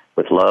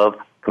with love,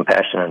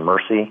 compassion, and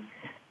mercy.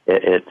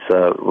 It's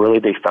really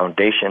the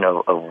foundation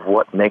of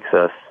what makes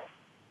us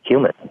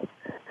human.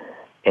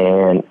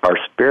 And our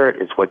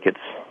spirit is what gets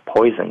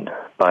poisoned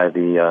by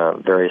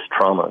the various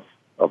traumas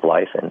of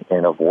life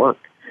and of work.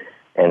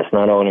 And it's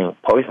not only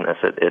poisonous,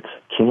 it's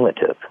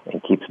cumulative.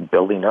 It keeps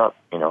building up,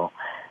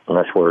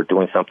 unless we're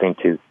doing something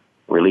to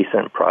release it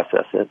and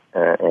process it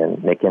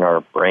and making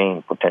our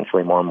brain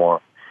potentially more and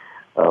more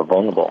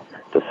vulnerable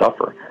to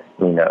suffer.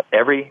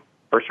 Every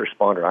first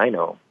responder I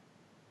know,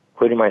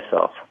 including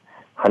myself,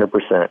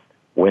 100%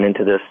 went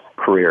into this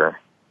career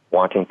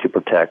wanting to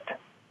protect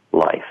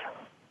life,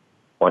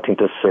 wanting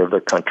to serve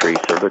their country,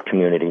 serve their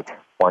community,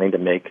 wanting to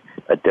make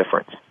a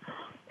difference.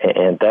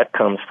 And that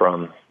comes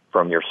from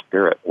your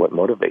spirit, what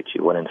motivates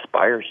you, what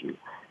inspires you,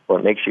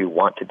 what makes you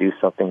want to do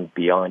something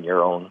beyond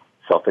your own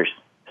selfish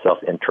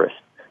self-interest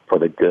for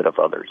the good of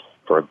others,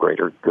 for a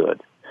greater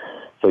good.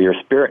 So your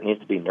spirit needs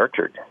to be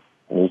nurtured,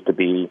 needs to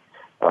be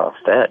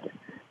fed,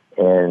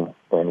 and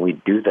we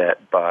do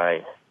that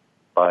by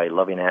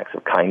loving acts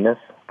of kindness,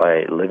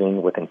 by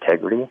living with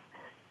integrity,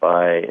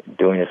 by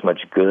doing as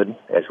much good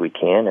as we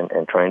can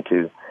and trying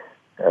to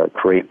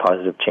create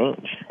positive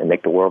change and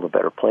make the world a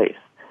better place.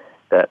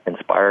 That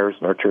inspires,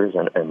 nurtures,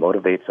 and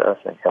motivates us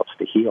and helps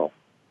to heal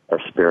our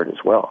spirit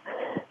as well.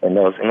 And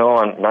those,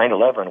 on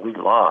 9/11, we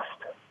lost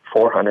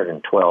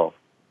 412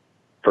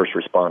 first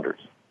responders,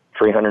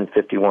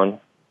 351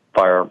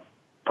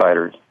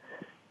 firefighters,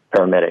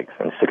 paramedics,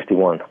 and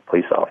 61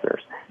 police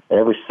officers. And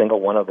every single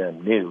one of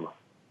them knew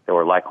they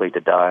were likely to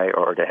die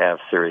or to have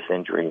serious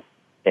injury,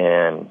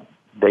 and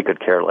they could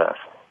care less.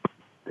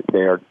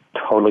 They are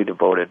totally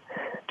devoted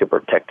to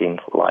protecting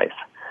life.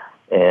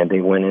 And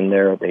they went in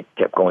there, they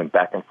kept going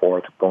back and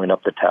forth, going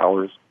up the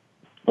towers.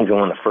 Even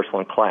when the first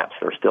one collapsed,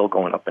 they're still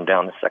going up and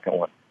down the second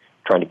one,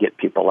 trying to get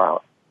people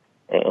out.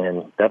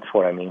 And that's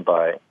what I mean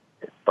by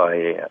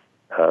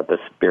the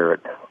spirit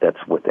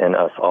that's within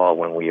us all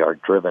when we are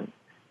driven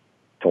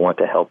to want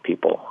to help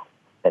people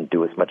and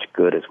do as much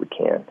good as we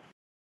can.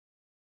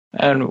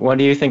 And what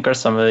do you think are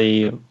some of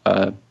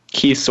the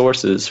key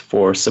sources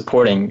for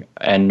supporting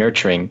and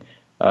nurturing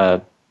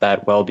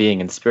that well-being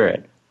and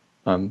spirit?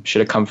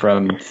 Should it come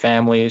from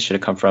families? Should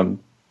it come from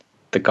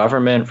the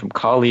government, from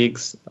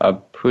colleagues?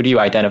 Who do you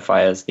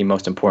identify as the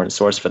most important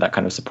source for that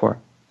kind of support?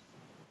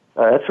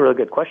 That's a really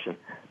good question.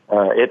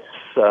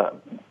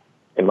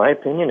 In my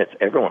opinion, it's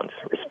everyone's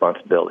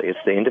responsibility. It's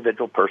the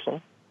individual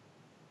person,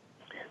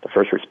 the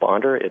first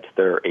responder, it's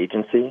their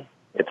agency,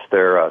 it's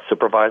their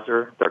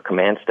supervisor, their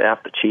command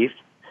staff, the chief,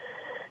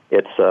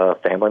 it's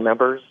family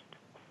members,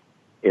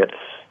 it's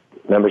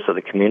members of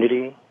the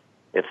community,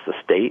 it's the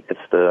state, it's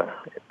the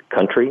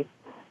country.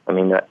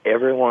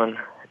 Everyone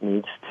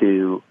needs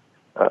to,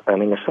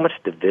 there's so much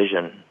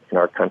division in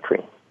our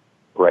country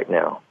right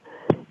now,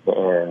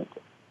 and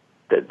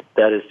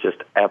that is just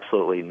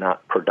absolutely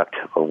not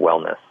productive of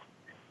wellness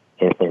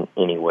in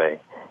any way.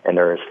 And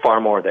there is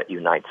far more that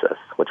unites us,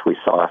 which we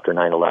saw after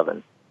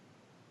 9/11,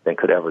 than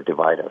could ever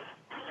divide us.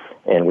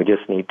 And we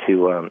just need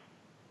to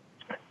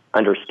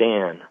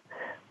understand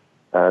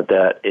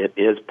that it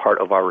is part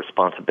of our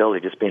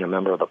responsibility, just being a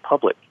member of the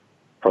public,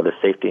 for the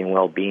safety and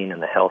well-being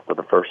and the health of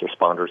the first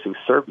responders who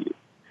serve you.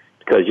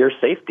 Because your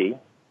safety,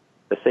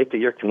 the safety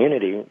of your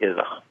community, is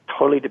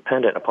totally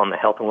dependent upon the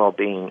health and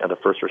well-being of the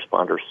first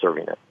responders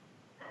serving it.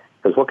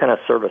 Because what kind of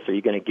service are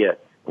you going to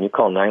get when you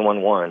call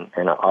 911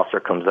 and an officer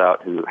comes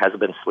out who hasn't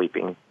been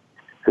sleeping,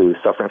 who's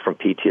suffering from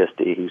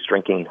PTSD, who's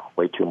drinking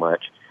way too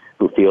much,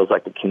 who feels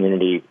like the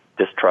community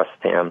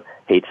distrusts him,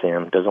 hates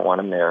him, doesn't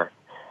want him there?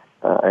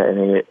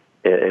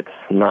 It's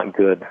not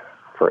good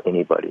for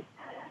anybody.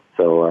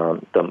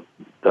 So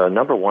the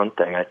number one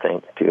thing, I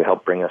think, to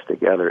help bring us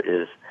together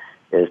is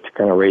is to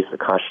kind of raise the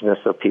consciousness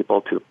of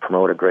people to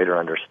promote a greater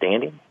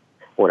understanding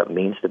what it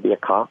means to be a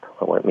cop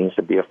and what it means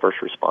to be a first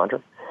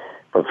responder.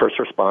 For first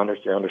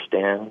responders to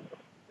understand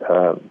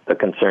the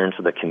concerns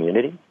of the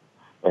community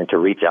and to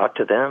reach out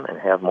to them and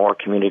have more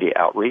community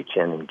outreach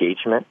and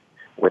engagement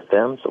with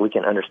them so we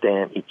can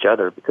understand each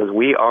other, because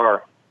we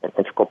are an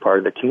integral part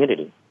of the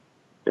community,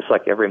 just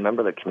like every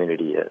member of the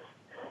community is.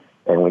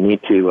 And we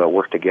need to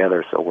work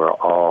together so we're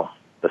all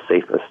the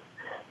safest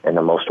and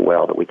the most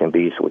well that we can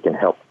be, so we can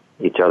help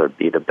each other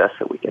be the best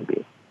that we can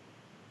be.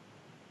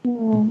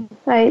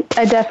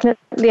 I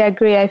definitely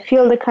agree. I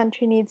feel the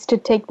country needs to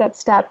take that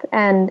step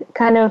and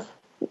kind of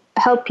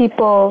help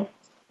people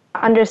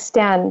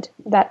understand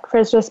that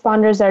first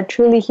responders are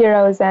truly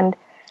heroes. And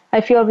I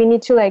feel we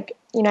need to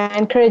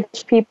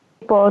encourage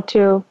people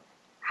to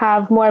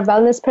have more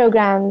wellness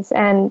programs.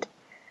 And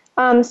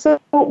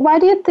so why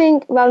do you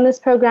think wellness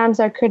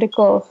programs are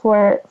critical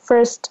for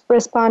first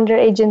responder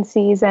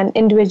agencies and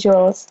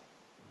individuals?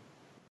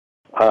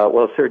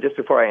 Well, sir, just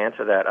before I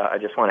answer that, I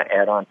just want to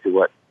add on to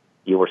what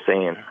you were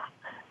saying,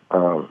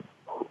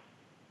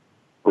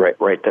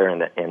 right there in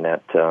that,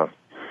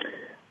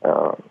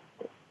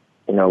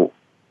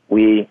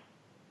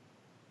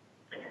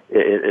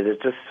 it is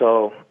just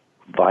so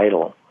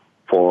vital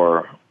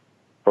for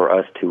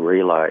us to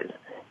realize,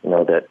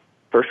 that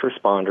first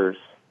responders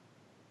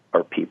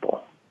are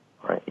people,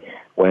 right?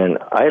 When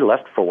I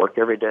left for work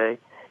every day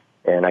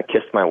and I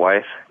kissed my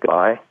wife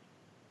goodbye,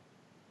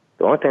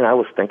 the only thing I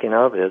was thinking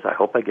of is, I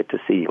hope I get to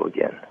see you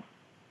again.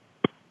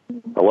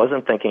 I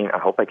wasn't thinking, I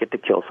hope I get to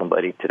kill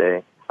somebody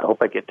today. I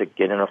hope I get to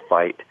get in a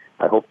fight.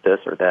 I hope this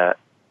or that.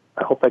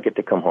 I hope I get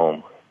to come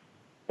home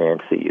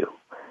and see you.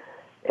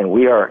 And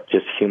we are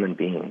just human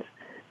beings.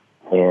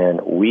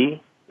 And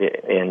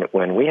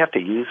when we have to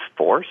use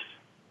force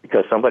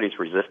because somebody's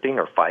resisting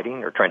or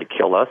fighting or trying to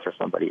kill us or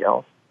somebody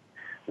else,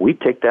 we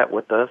take that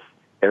with us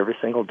every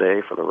single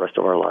day for the rest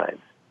of our lives.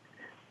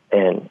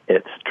 And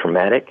it's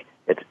traumatic.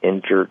 It's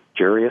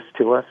injurious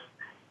to us.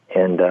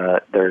 And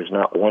there's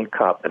not one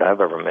cop that I've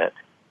ever met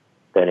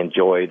that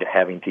enjoyed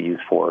having to use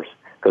force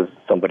because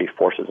somebody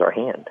forces our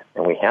hand,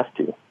 and we have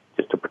to,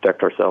 just to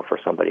protect ourselves or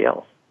somebody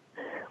else,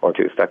 or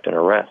to effect an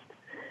arrest.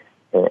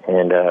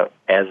 And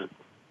as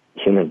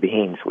human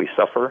beings, we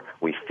suffer,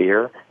 we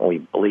fear, and we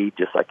bleed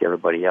just like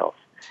everybody else.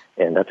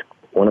 And that's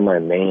one of my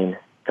main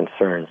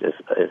concerns is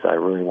I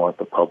really want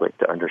the public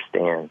to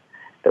understand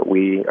that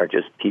we are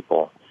just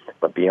people,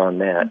 but beyond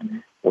that,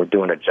 we're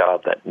doing a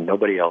job that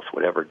nobody else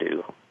would ever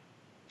do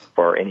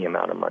for any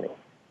amount of money.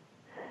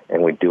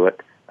 And we do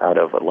it out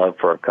of a love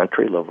for our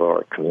country, love for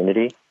our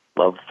community,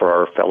 love for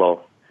our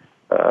fellow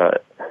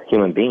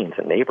human beings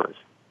and neighbors,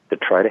 to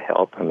try to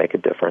help and make a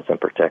difference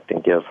and protect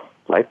and give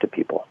life to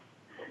people.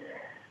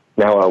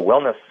 Now,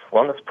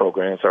 wellness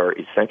programs are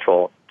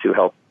essential to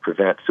help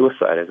prevent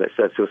suicide. As I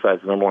said, suicide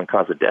is the number one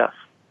cause of death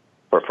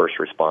for first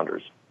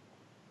responders.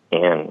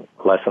 And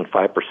less than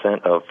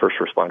 5% of first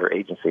responder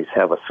agencies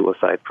have a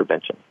suicide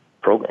prevention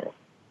program.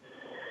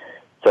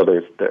 So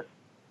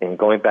and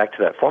going back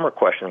to that former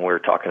question we were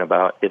talking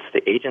about, it's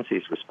the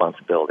agency's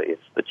responsibility.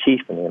 It's the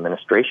chief and the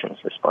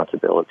administration's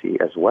responsibility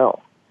as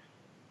well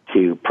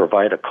to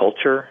provide a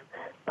culture,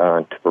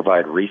 to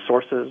provide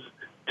resources,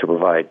 to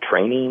provide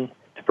training,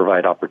 to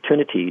provide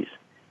opportunities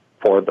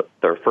for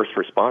their first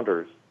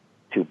responders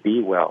to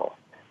be well,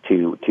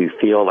 to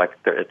feel like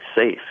it's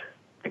safe,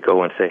 to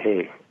go and say,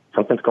 hey,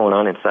 something's going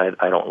on inside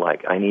I don't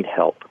like. I need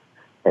help,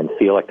 and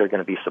feel like they're going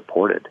to be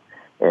supported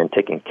and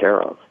taken care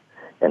of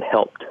and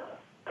helped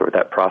through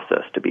that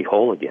process to be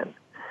whole again.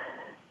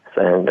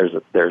 And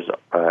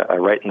I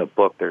write in the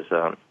book, there's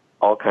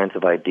all kinds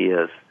of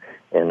ideas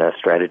and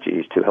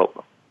strategies to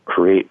help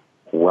create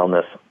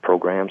wellness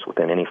programs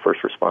within any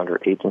first responder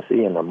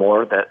agency. And the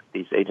more that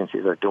these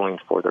agencies are doing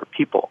for their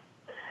people,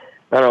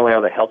 not only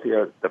are the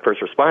healthier the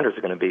first responders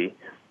are going to be,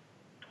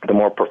 the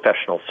more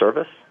professional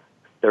service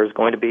there's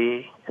going to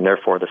be, and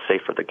therefore the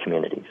safer the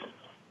communities.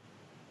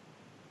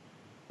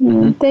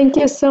 Thank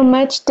you so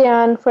much,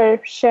 Dan, for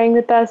sharing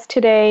with us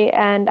today.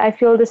 And I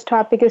feel this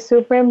topic is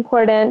super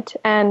important.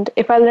 And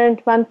if I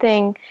learned one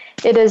thing,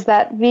 it is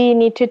that we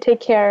need to take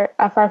care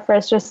of our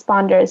first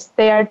responders.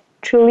 They are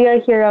truly our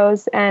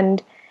heroes,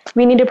 and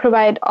we need to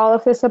provide all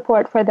of the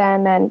support for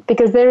them, and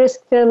because they risk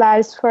their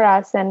lives for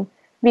us, and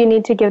we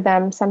need to give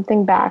them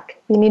something back.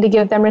 We need to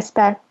give them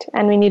respect,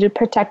 and we need to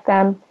protect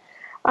them.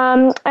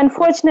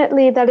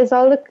 Unfortunately, that is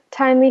all the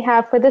time we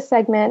have for this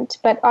segment,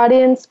 but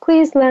audience,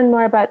 please learn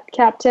more about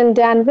Captain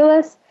Dan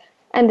Willis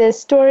and his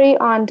story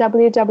on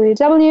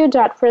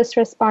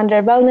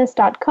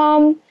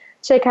www.firstresponderwellness.com.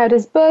 Check out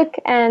his book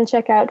and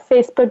check out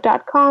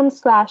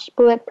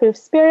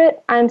facebook.com/bulletproofspirit.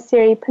 I'm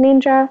Siri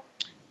Panindra.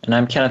 And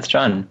I'm Kenneth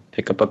John.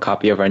 Pick up a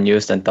copy of our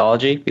newest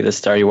anthology, Be the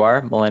Star You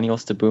Are,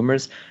 Millennials to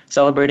Boomers,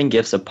 celebrating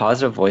gifts of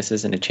positive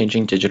voices in a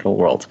changing digital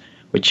world,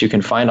 which you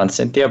can find on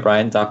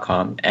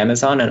CynthiaBrians.com,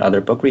 Amazon, and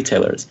other book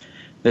retailers.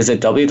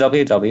 Visit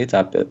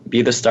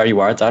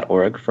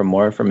www.bethestarYouAre.org for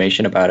more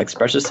information about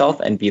Express Yourself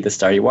and Be the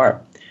Star You Are.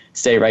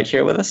 Stay right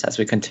here with us as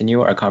we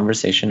continue our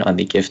conversation on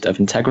the gift of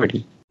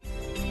integrity.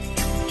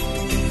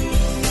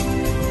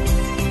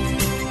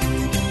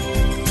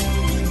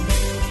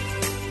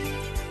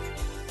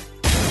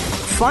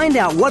 Find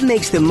out what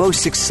makes the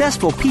most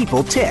successful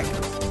people tick.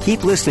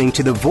 Keep listening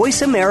to the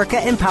Voice America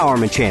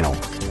Empowerment Channel.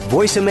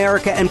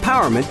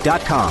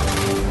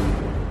 VoiceAmericaEmpowerment.com.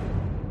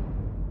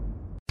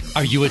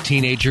 Are you a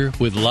teenager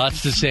with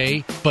lots to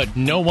say, but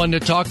no one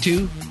to talk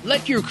to?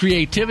 Let your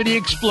creativity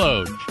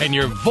explode and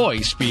your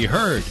voice be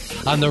heard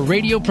on the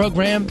radio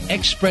program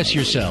Express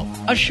Yourself,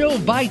 a show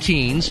by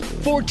teens,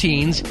 for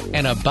teens,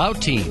 and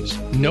about teens.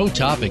 No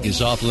topic is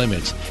off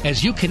limits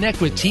as you connect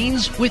with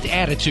teens with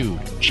attitude.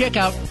 Check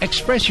out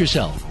Express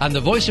Yourself on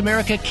the Voice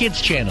America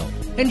Kids channel.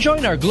 And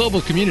join our global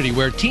community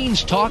where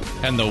teens talk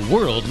and the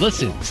world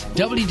listens.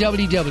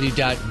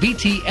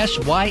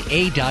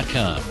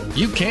 www.btsya.com.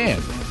 You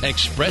can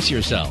express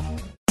yourself.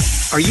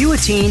 Are you a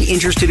teen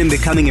interested in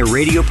becoming a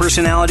radio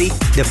personality?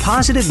 The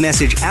Positive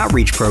Message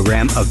Outreach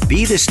Program of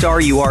Be the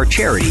Star You Are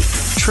charity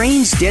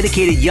trains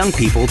dedicated young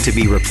people to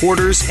be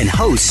reporters and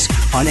hosts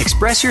on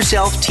Express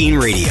Yourself Teen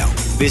Radio.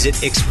 Visit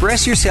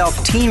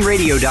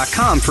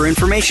expressyourselfteenradio.com for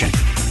information.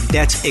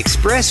 That's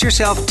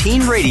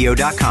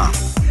expressyourselfteenradio.com.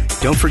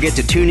 Don't forget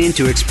to tune in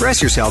to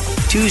Express Yourself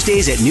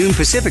Tuesdays at noon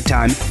Pacific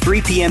Time,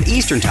 3 p.m.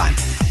 Eastern Time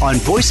on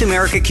Voice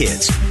America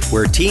Kids,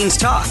 where teens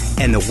talk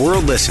and the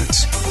world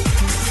listens.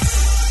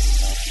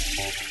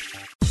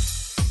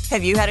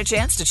 Have you had a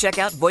chance to check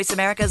out Voice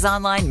America's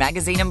online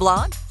magazine and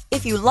blog?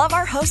 If you love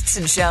our hosts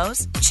and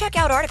shows, check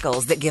out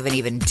articles that give an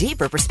even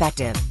deeper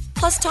perspective,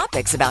 plus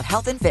topics about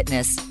health and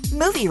fitness,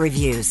 movie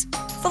reviews,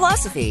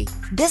 philosophy,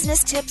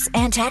 business tips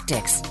and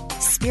tactics,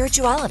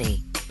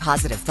 spirituality,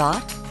 positive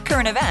thought,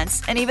 current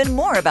events, and even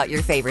more about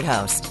your favorite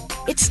host.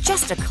 It's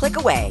just a click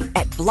away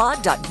at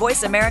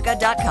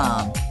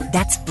blog.voiceamerica.com.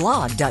 That's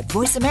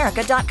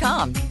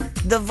blog.voiceamerica.com.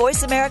 The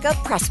Voice America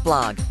Press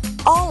Blog.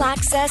 All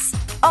access,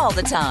 all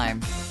the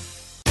time.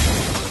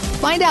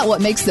 Find out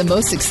what makes the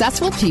most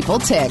successful people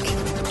tick.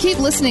 Keep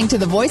listening to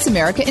the Voice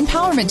America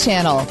Empowerment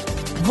Channel.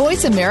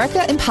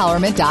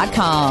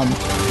 VoiceAmericaEmpowerment.com.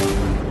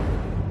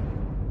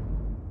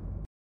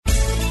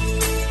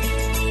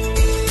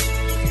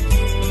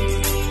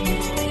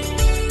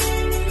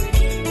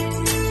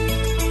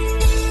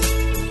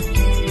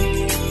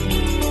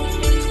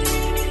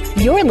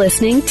 You're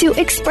listening to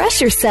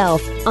Express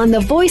Yourself on the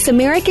Voice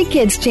America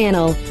Kids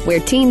channel, where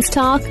teens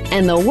talk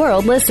and the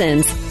world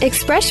listens.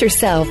 Express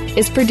Yourself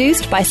is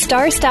produced by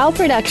Star Style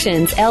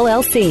Productions,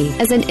 LLC,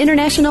 as an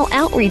international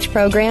outreach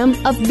program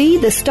of Be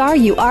the Star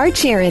You Are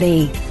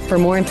charity. For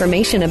more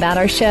information about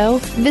our show,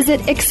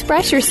 visit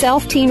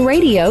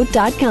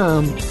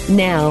expressyourselfteenradio.com.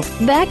 Now,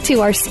 back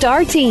to our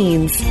star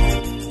teens.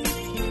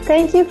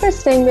 Thank you for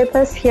staying with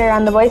us here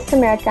on the Voice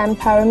America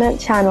Empowerment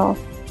Channel.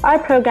 Our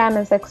program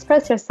is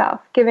Express Yourself,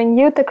 giving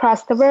youth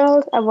across the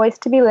world a voice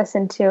to be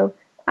listened to.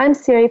 I'm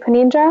Siri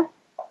Panindra.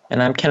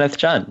 And I'm Kenneth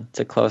John.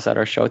 To close out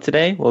our show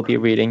today, we'll be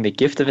reading The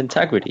Gift of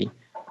Integrity,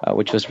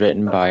 which was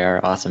written by our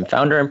awesome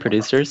founder and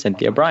producer,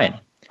 Cynthia Brians.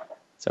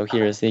 So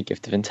here is The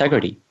Gift of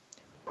Integrity.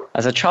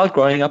 As a child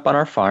growing up on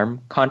our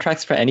farm,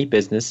 contracts for any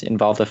business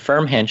involved a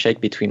firm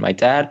handshake between my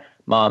dad,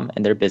 mom,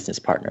 and their business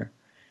partner.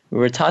 We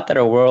were taught that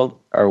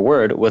our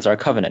word was our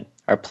covenant,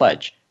 our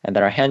pledge, and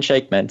that our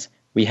handshake meant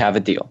we have a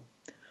deal.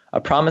 A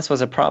promise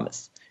was a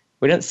promise.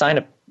 We didn't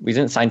sign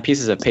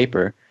pieces of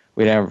paper.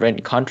 We didn't have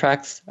written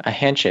contracts. A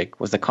handshake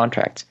was the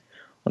contract.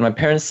 When my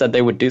parents said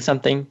they would do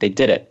something, they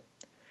did it.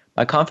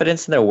 My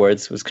confidence in their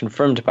words was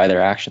confirmed by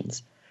their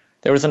actions.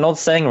 There was an old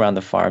saying around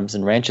the farms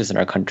and ranches in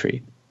our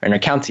county.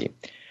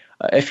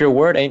 If your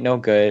word ain't no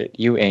good,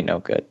 you ain't no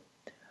good.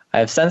 I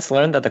have since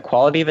learned that the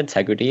quality of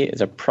integrity is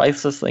a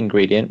priceless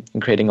ingredient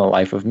in creating a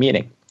life of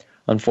meaning.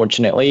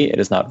 Unfortunately, it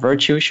is not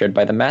virtue shared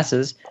by the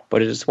masses,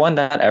 but it is one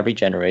that every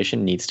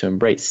generation needs to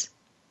embrace.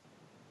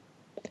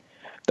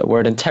 The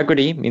word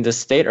integrity means a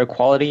state or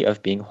quality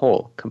of being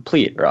whole,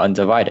 complete, or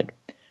undivided.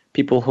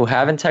 People who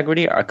have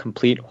integrity are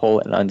complete, whole,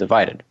 and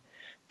undivided.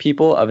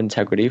 People of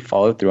integrity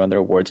follow through on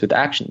their words with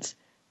actions.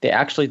 They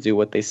actually do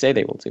what they say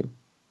they will do.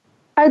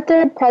 Our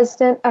third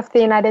President of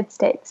the United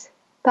States,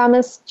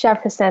 Thomas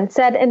Jefferson,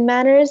 said, "In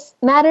matters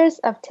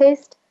of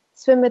taste,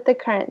 swim with the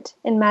current.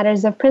 In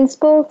matters of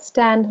principle,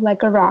 stand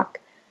like a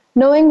rock.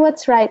 Knowing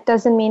what's right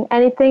doesn't mean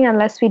anything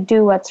unless we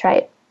do what's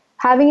right.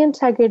 Having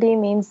integrity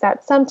means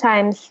that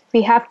sometimes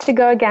we have to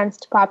go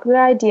against popular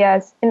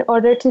ideas in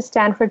order to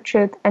stand for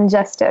truth and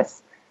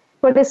justice.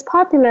 What is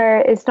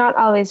popular is not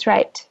always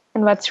right,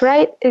 and what's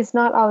right is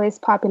not always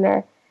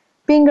popular.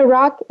 Being a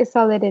rock is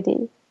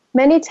solidity.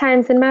 Many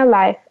times in my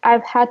life,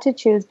 I've had to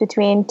choose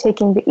between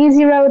taking the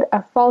easy road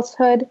of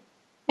falsehood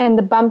and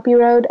the bumpy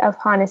road of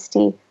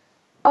honesty.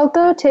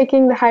 Although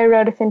taking the high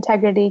road of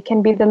integrity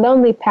can be the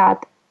lonely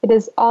path, it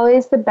is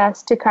always the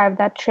best to carve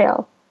that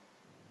trail.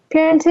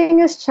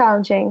 Parenting is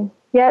challenging,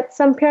 yet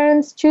some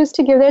parents choose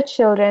to give their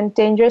children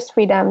dangerous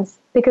freedoms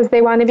because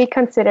they want to be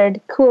considered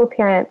cool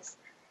parents.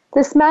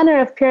 This manner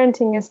of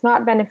parenting is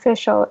not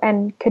beneficial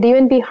and could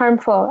even be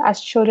harmful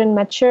as children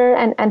mature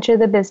and enter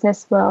the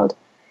business world.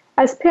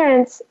 As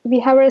parents, we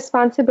have a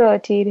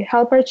responsibility to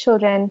help our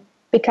children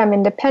become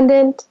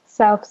independent,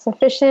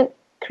 self-sufficient,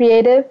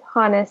 creative,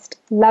 honest,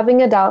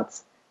 loving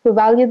adults who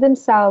value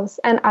themselves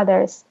and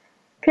others.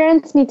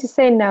 Parents need to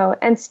say no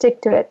and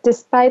stick to it,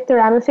 despite the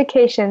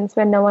ramifications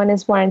when no one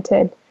is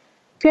warranted.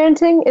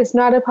 Parenting is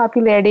not a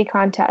popularity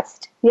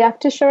contest. We have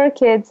to show our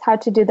kids how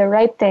to do the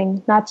right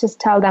thing, not just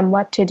tell them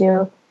what to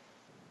do.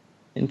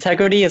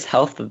 Integrity is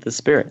health of the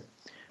spirit.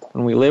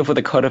 When we live with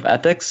a code of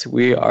ethics,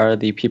 we are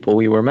the people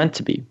we were meant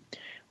to be.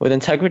 With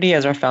integrity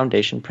as our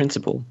foundation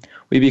principle,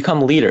 we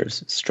become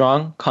leaders,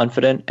 strong,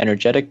 confident,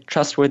 energetic,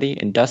 trustworthy,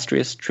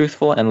 industrious,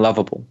 truthful, and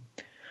lovable.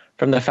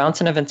 From the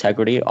fountain of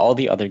integrity, all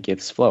the other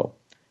gifts flow.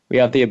 We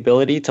have the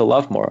ability to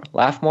love more,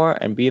 laugh more,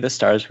 and be the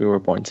stars we were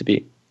born to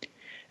be.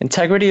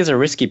 Integrity is a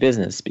risky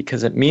business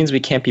because it means we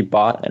can't be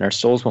bought and our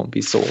souls won't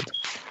be sold.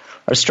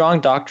 Our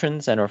strong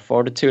doctrines and our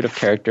fortitude of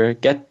character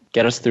get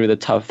us through the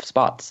tough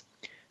spots.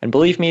 And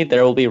believe me,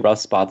 there will be rough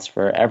spots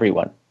for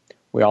everyone.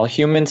 We're all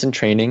humans in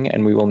training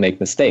and we will make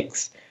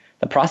mistakes.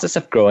 The process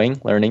of growing,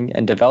 learning,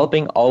 and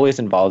developing always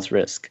involves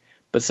risk,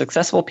 but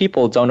successful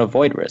people don't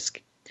avoid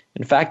risk.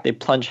 In fact, they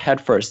plunge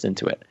headfirst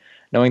into it,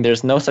 knowing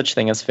there's no such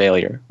thing as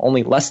failure,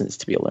 only lessons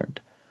to be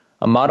learned.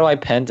 A motto I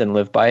penned and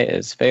live by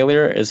is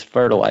failure is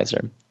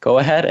fertilizer. Go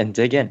ahead and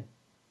dig in.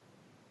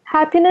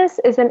 Happiness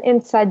is an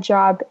inside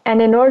job,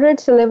 and in order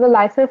to live a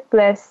life of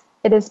bliss,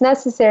 it is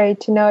necessary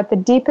to know at the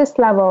deepest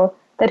level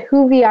that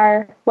who we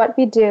are, what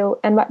we do,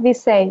 and what we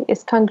say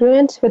is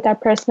congruent with our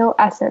personal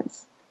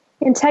essence.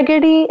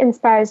 Integrity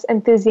inspires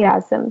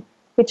enthusiasm,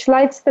 which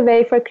lights the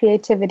way for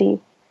creativity.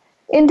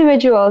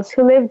 Individuals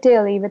who live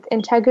daily with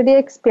integrity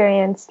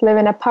experience live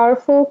in a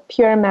powerful,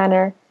 pure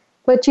manner.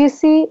 What you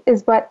see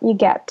is what you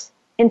get.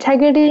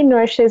 Integrity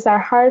nourishes our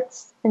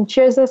hearts and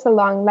cheers us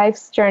along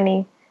life's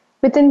journey.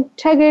 With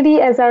integrity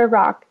as our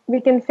rock,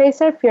 we can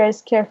face our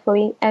fears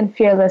carefully and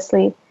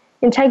fearlessly.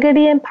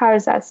 Integrity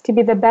empowers us to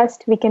be the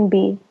best we can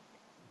be.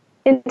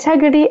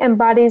 Integrity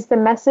embodies the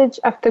message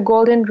of the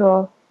golden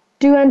rule: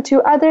 do unto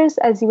others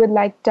as you would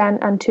like done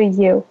unto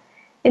you.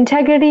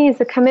 Integrity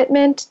is a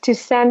commitment to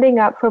standing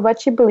up for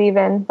what you believe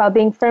in while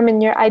being firm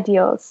in your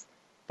ideals.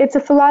 It's a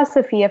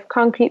philosophy of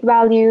concrete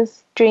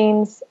values,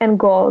 dreams, and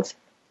goals.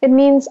 It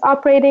means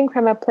operating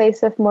from a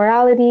place of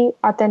morality,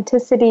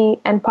 authenticity,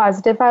 and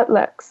positive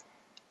outlooks.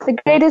 The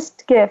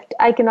greatest gift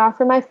I can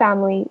offer my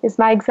family is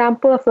my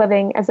example of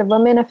living as a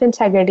woman of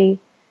integrity.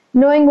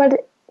 Knowing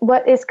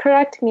what is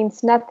correct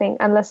means nothing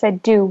unless I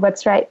do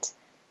what's right.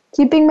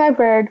 Keeping my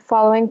word,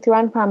 following through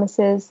on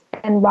promises,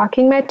 and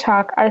walking my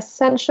talk are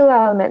essential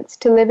elements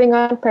to living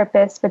on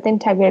purpose with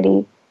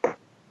integrity.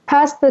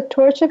 Pass the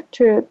torch of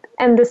truth,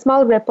 and the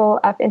small ripple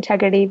of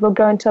integrity will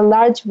grow into a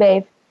large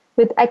wave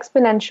with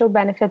exponential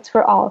benefits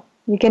for all.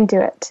 You can do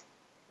it.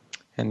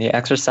 And the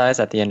exercise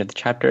at the end of the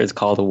chapter is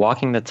called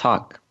Walking the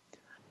Talk.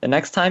 The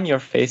next time you're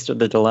faced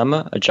with a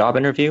dilemma, a job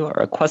interview, or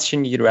a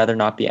question you'd rather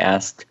not be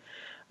asked,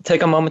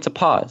 take a moment to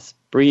pause,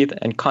 breathe,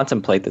 and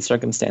contemplate the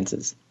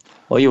circumstances.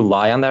 Will you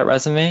lie on that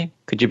resume?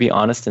 Could you be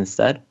honest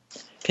instead?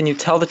 Can you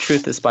tell the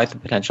truth despite the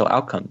potential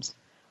outcomes?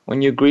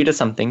 When you agree to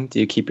something, do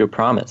you keep your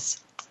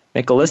promise?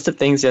 Make a list of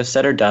things you have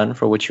said or done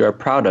for which you are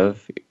proud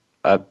of,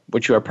 your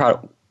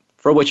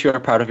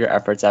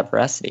efforts at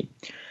veracity.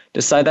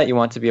 Decide that you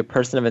want to be a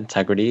person of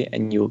integrity,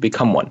 and you will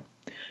become one.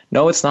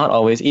 No, it's not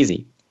always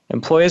easy.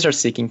 Employers are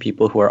seeking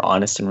people who are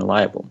honest and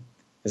reliable.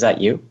 Is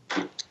that you?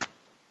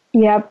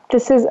 Yep,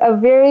 this is a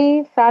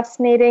very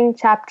fascinating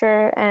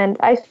chapter, and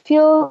I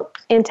feel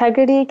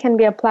integrity can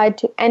be applied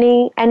to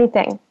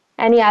anything,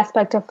 any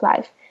aspect of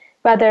life,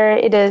 whether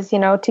it is,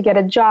 to get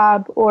a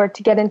job or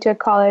to get into a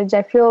college.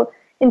 I feel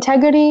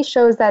integrity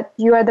shows that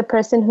you are the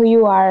person who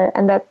you are,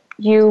 and that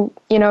you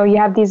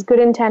have these good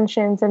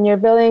intentions and you're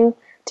willing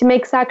to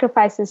make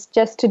sacrifices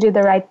just to do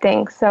the right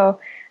thing. So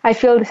I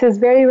feel this is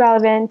very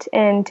relevant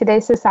in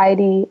today's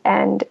society,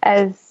 and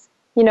as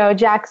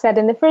Jack said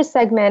in the first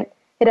segment,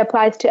 it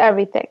applies to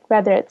everything,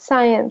 whether it's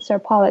science or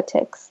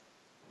politics.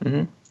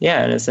 Mm-hmm.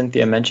 Yeah, and as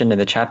Cynthia mentioned in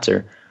the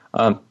chapter,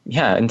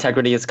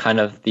 integrity is kind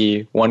of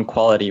the one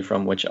quality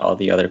from which all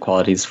the other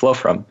qualities flow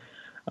from.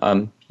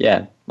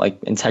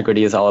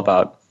 Integrity is all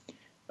about,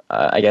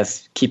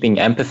 keeping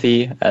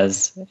empathy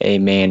as a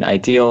main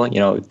ideal,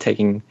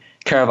 taking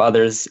care of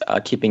others,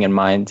 keeping in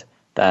mind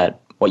that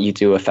what you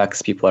do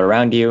affects people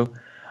around you,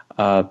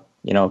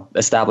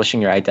 establishing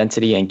your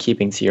identity and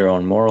keeping to your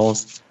own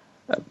morals.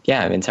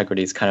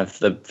 Integrity is kind of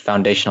the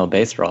foundational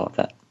base for all of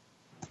that.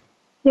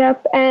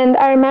 Yep, and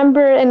I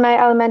remember in my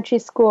elementary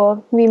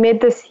school, we made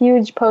this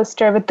huge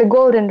poster with the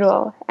golden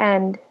rule,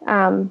 and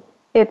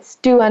it's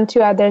do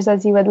unto others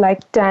as you would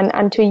like done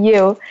unto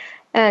you.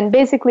 And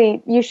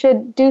basically, you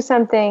should do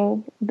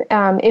something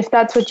if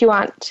that's what you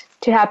want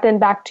to happen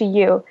back to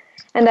you.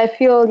 And I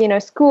feel,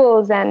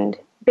 schools and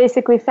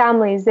basically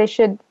families, they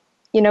should,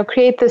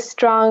 create this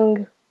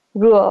strong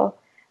rule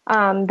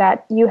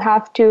that you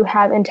have to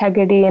have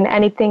integrity in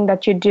anything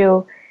that you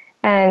do.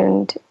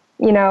 And,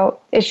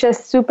 it's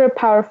just super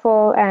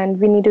powerful, and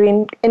we need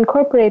to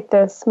incorporate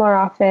this more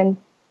often.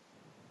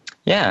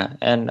 Yeah,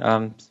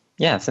 and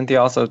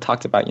Cynthia also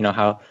talked about,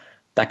 how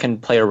that can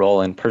play a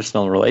role in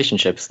personal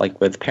relationships,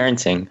 like with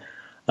parenting,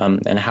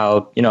 and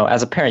how,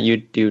 as a parent, you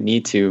do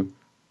need to,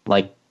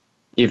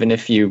 even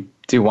if you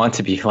do want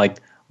to be,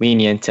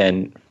 lenient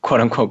and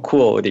quote unquote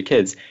cool with your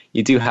kids,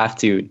 you do have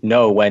to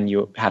know when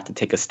you have to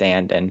take a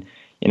stand and,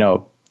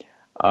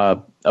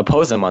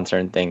 oppose them on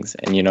certain things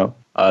and,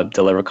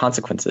 deliver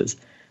consequences.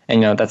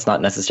 And, that's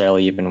not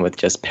necessarily even with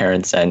just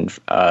parents and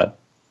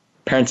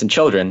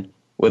children,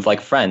 with like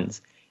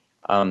friends.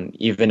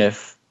 Even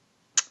if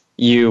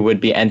you would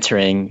be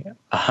entering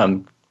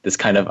this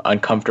kind of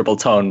uncomfortable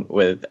tone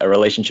with a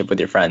relationship with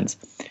your friends,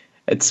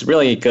 it's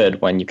really good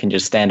when you can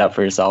just stand up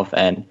for yourself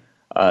and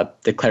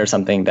declare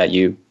something that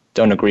you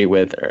don't agree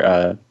with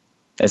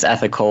as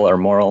ethical or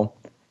moral,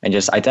 and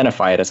just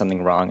identify it as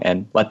something wrong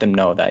and let them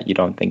know that you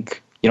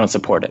don't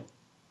support it.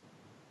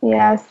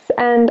 Yes,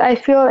 and I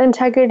feel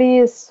integrity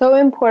is so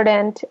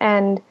important,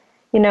 and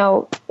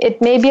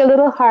it may be a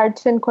little hard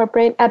to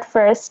incorporate at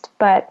first,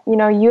 but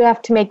you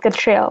have to make the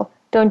trail.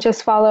 Don't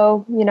just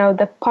follow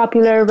the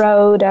popular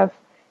road of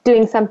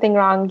doing something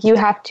wrong. You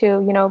have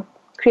to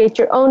create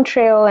your own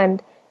trail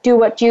and do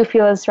what you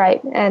feel is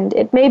right. And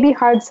it may be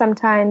hard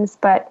sometimes,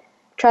 but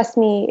trust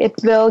me, it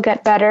will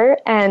get better,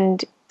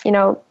 and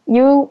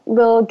you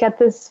will get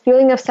this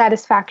feeling of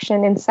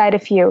satisfaction inside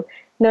of you,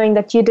 knowing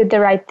that you did the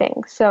right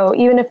thing. So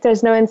even if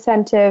there's no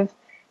incentive,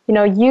 you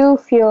will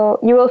feel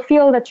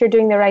that you're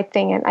doing the right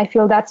thing, and I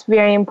feel that's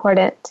very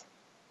important.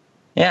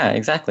 Yeah,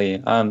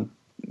 exactly.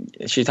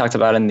 She talked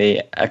about in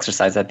the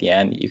exercise at the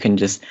end, you can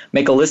just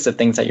make a list of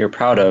things that you're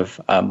proud of,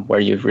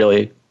 where you've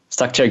really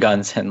stuck to your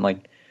guns and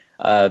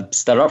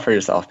stood up for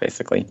yourself,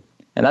 basically.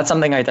 And that's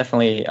something I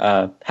definitely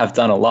have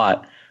done a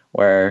lot,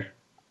 where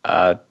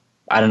I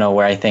don't know,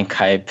 where I think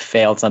I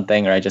failed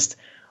something, or I just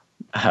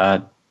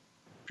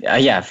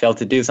failed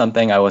to do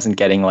something. I wasn't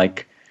getting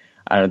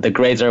the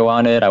grades I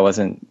wanted. I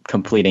wasn't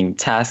completing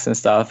tasks and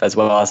stuff as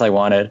well as I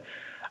wanted.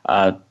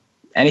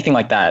 Anything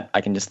like that,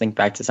 I can just think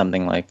back to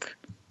something like,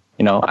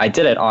 I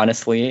did it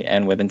honestly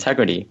and with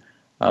integrity.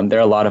 There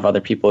are a lot of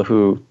other people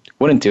who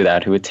wouldn't do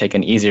that, who would take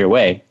an easier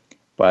way.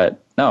 But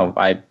no,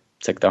 I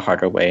took the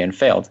harder way and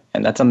failed.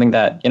 And that's something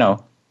that,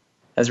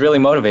 has really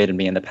motivated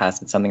me in the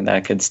past. It's something that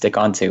I could stick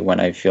onto when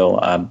I feel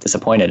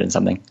disappointed in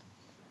something.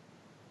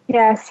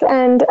 Yes,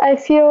 and I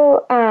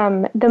feel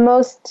the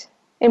most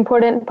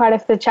important part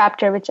of the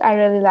chapter, which I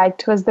really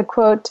liked, was the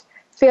quote,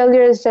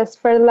 "Failure is just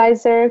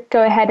fertilizer,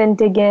 go ahead and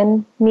dig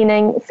in,"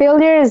 meaning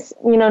failure is,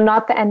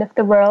 not the end of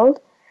the world,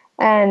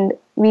 and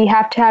we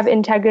have to have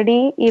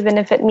integrity, even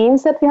if it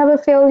means that we have a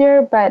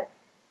failure. But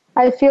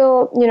I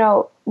feel,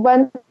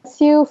 once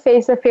you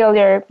face a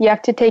failure, you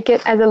have to take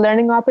it as a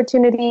learning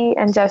opportunity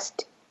and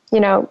just,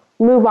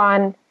 move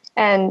on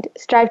and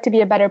strive to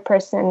be a better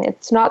person.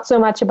 It's not so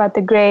much about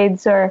the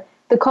grades or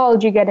the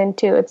college you get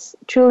into. It's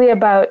truly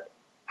about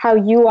how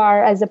you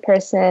are as a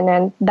person,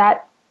 and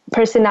that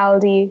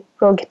personality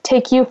will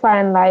take you far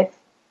in life.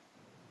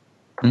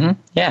 Mm-hmm.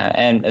 Yeah,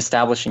 and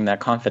establishing that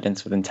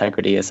confidence with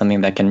integrity is something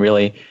that can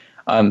really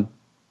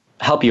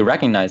help you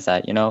recognize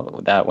that,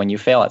 that when you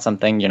fail at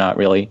something, you're not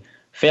really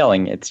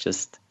failing. It's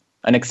just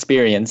an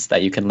experience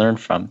that you can learn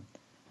from.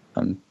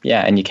 And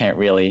you can't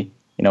really,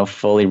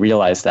 fully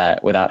realize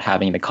that without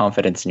having the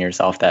confidence in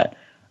yourself that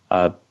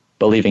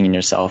believing in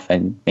yourself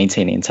and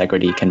maintaining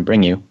integrity can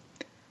bring you.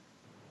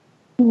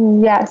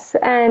 Yes,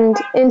 and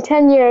in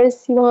 10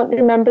 years, you won't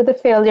remember the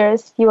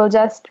failures. You will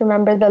just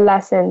remember the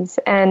lessons.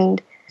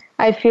 And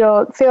I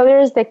feel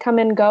failures, they come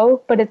and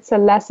go, but it's the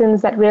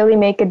lessons that really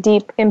make a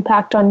deep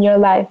impact on your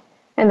life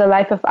and the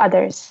life of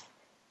others.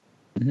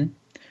 Mm-hmm.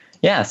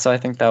 Yeah, so I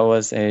think that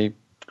was a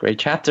great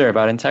chapter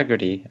about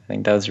integrity. I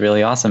think that was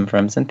really awesome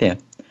from Cynthia.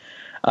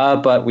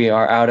 But we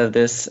are out of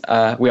this.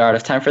 We are out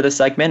of time for this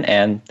segment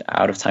and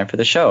out of time for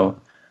the show.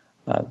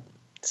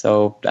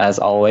 So as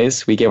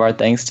always, we give our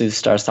thanks to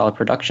Star Style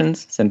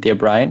Productions, Cynthia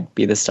Brians,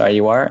 Be the Star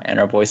You Are, and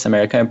our Voice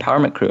America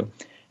Empowerment crew,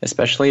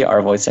 especially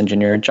our voice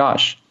engineer,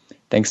 Josh.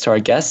 Thanks to our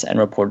guests and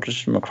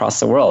reporters from across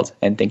the world.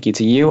 And thank you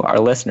to you, our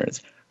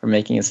listeners, for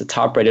making us a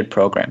top-rated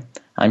program.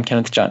 I'm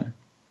Kenneth Jun.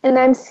 And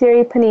I'm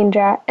Siri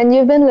Panindra, and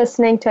you've been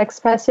listening to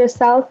Express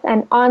Yourself,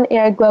 an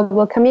on-air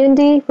global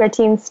community where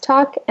teens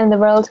talk and the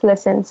world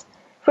listens.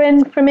 For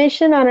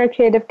information on our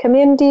creative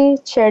community,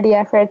 charity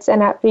efforts,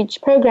 and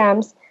outreach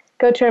programs,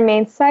 go to our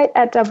main site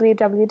at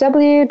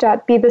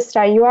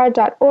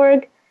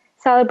www.bethestarur.org.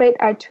 Celebrate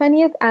our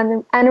 20th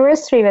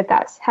anniversary with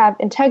us. Have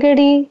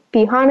integrity,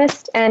 be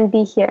honest, and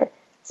be here.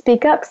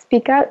 Speak up,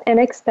 speak out, and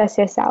express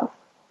yourself.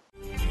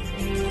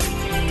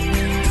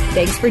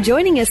 Thanks for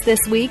joining us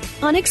this week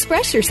on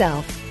Express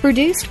Yourself,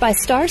 produced by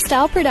Star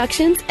Style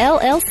Productions,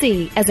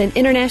 LLC, as an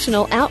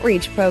international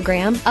outreach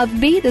program of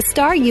Be the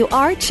Star You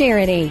Are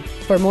charity.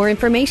 For more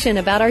information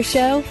about our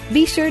show,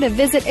 be sure to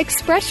visit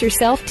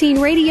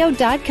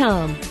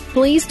ExpressYourselfTeenRadio.com.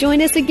 Please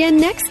join us again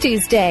next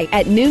Tuesday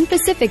at noon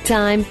Pacific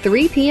Time,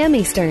 3 p.m.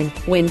 Eastern,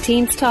 when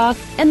teens talk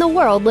and the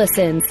world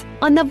listens,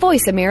 on the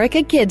Voice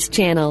America Kids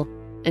channel.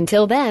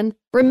 Until then,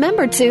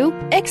 remember to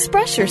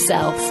express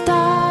yourself.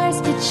 Stars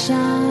could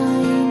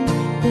shine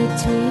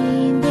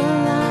between the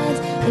lines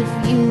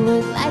if you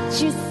would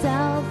let yourself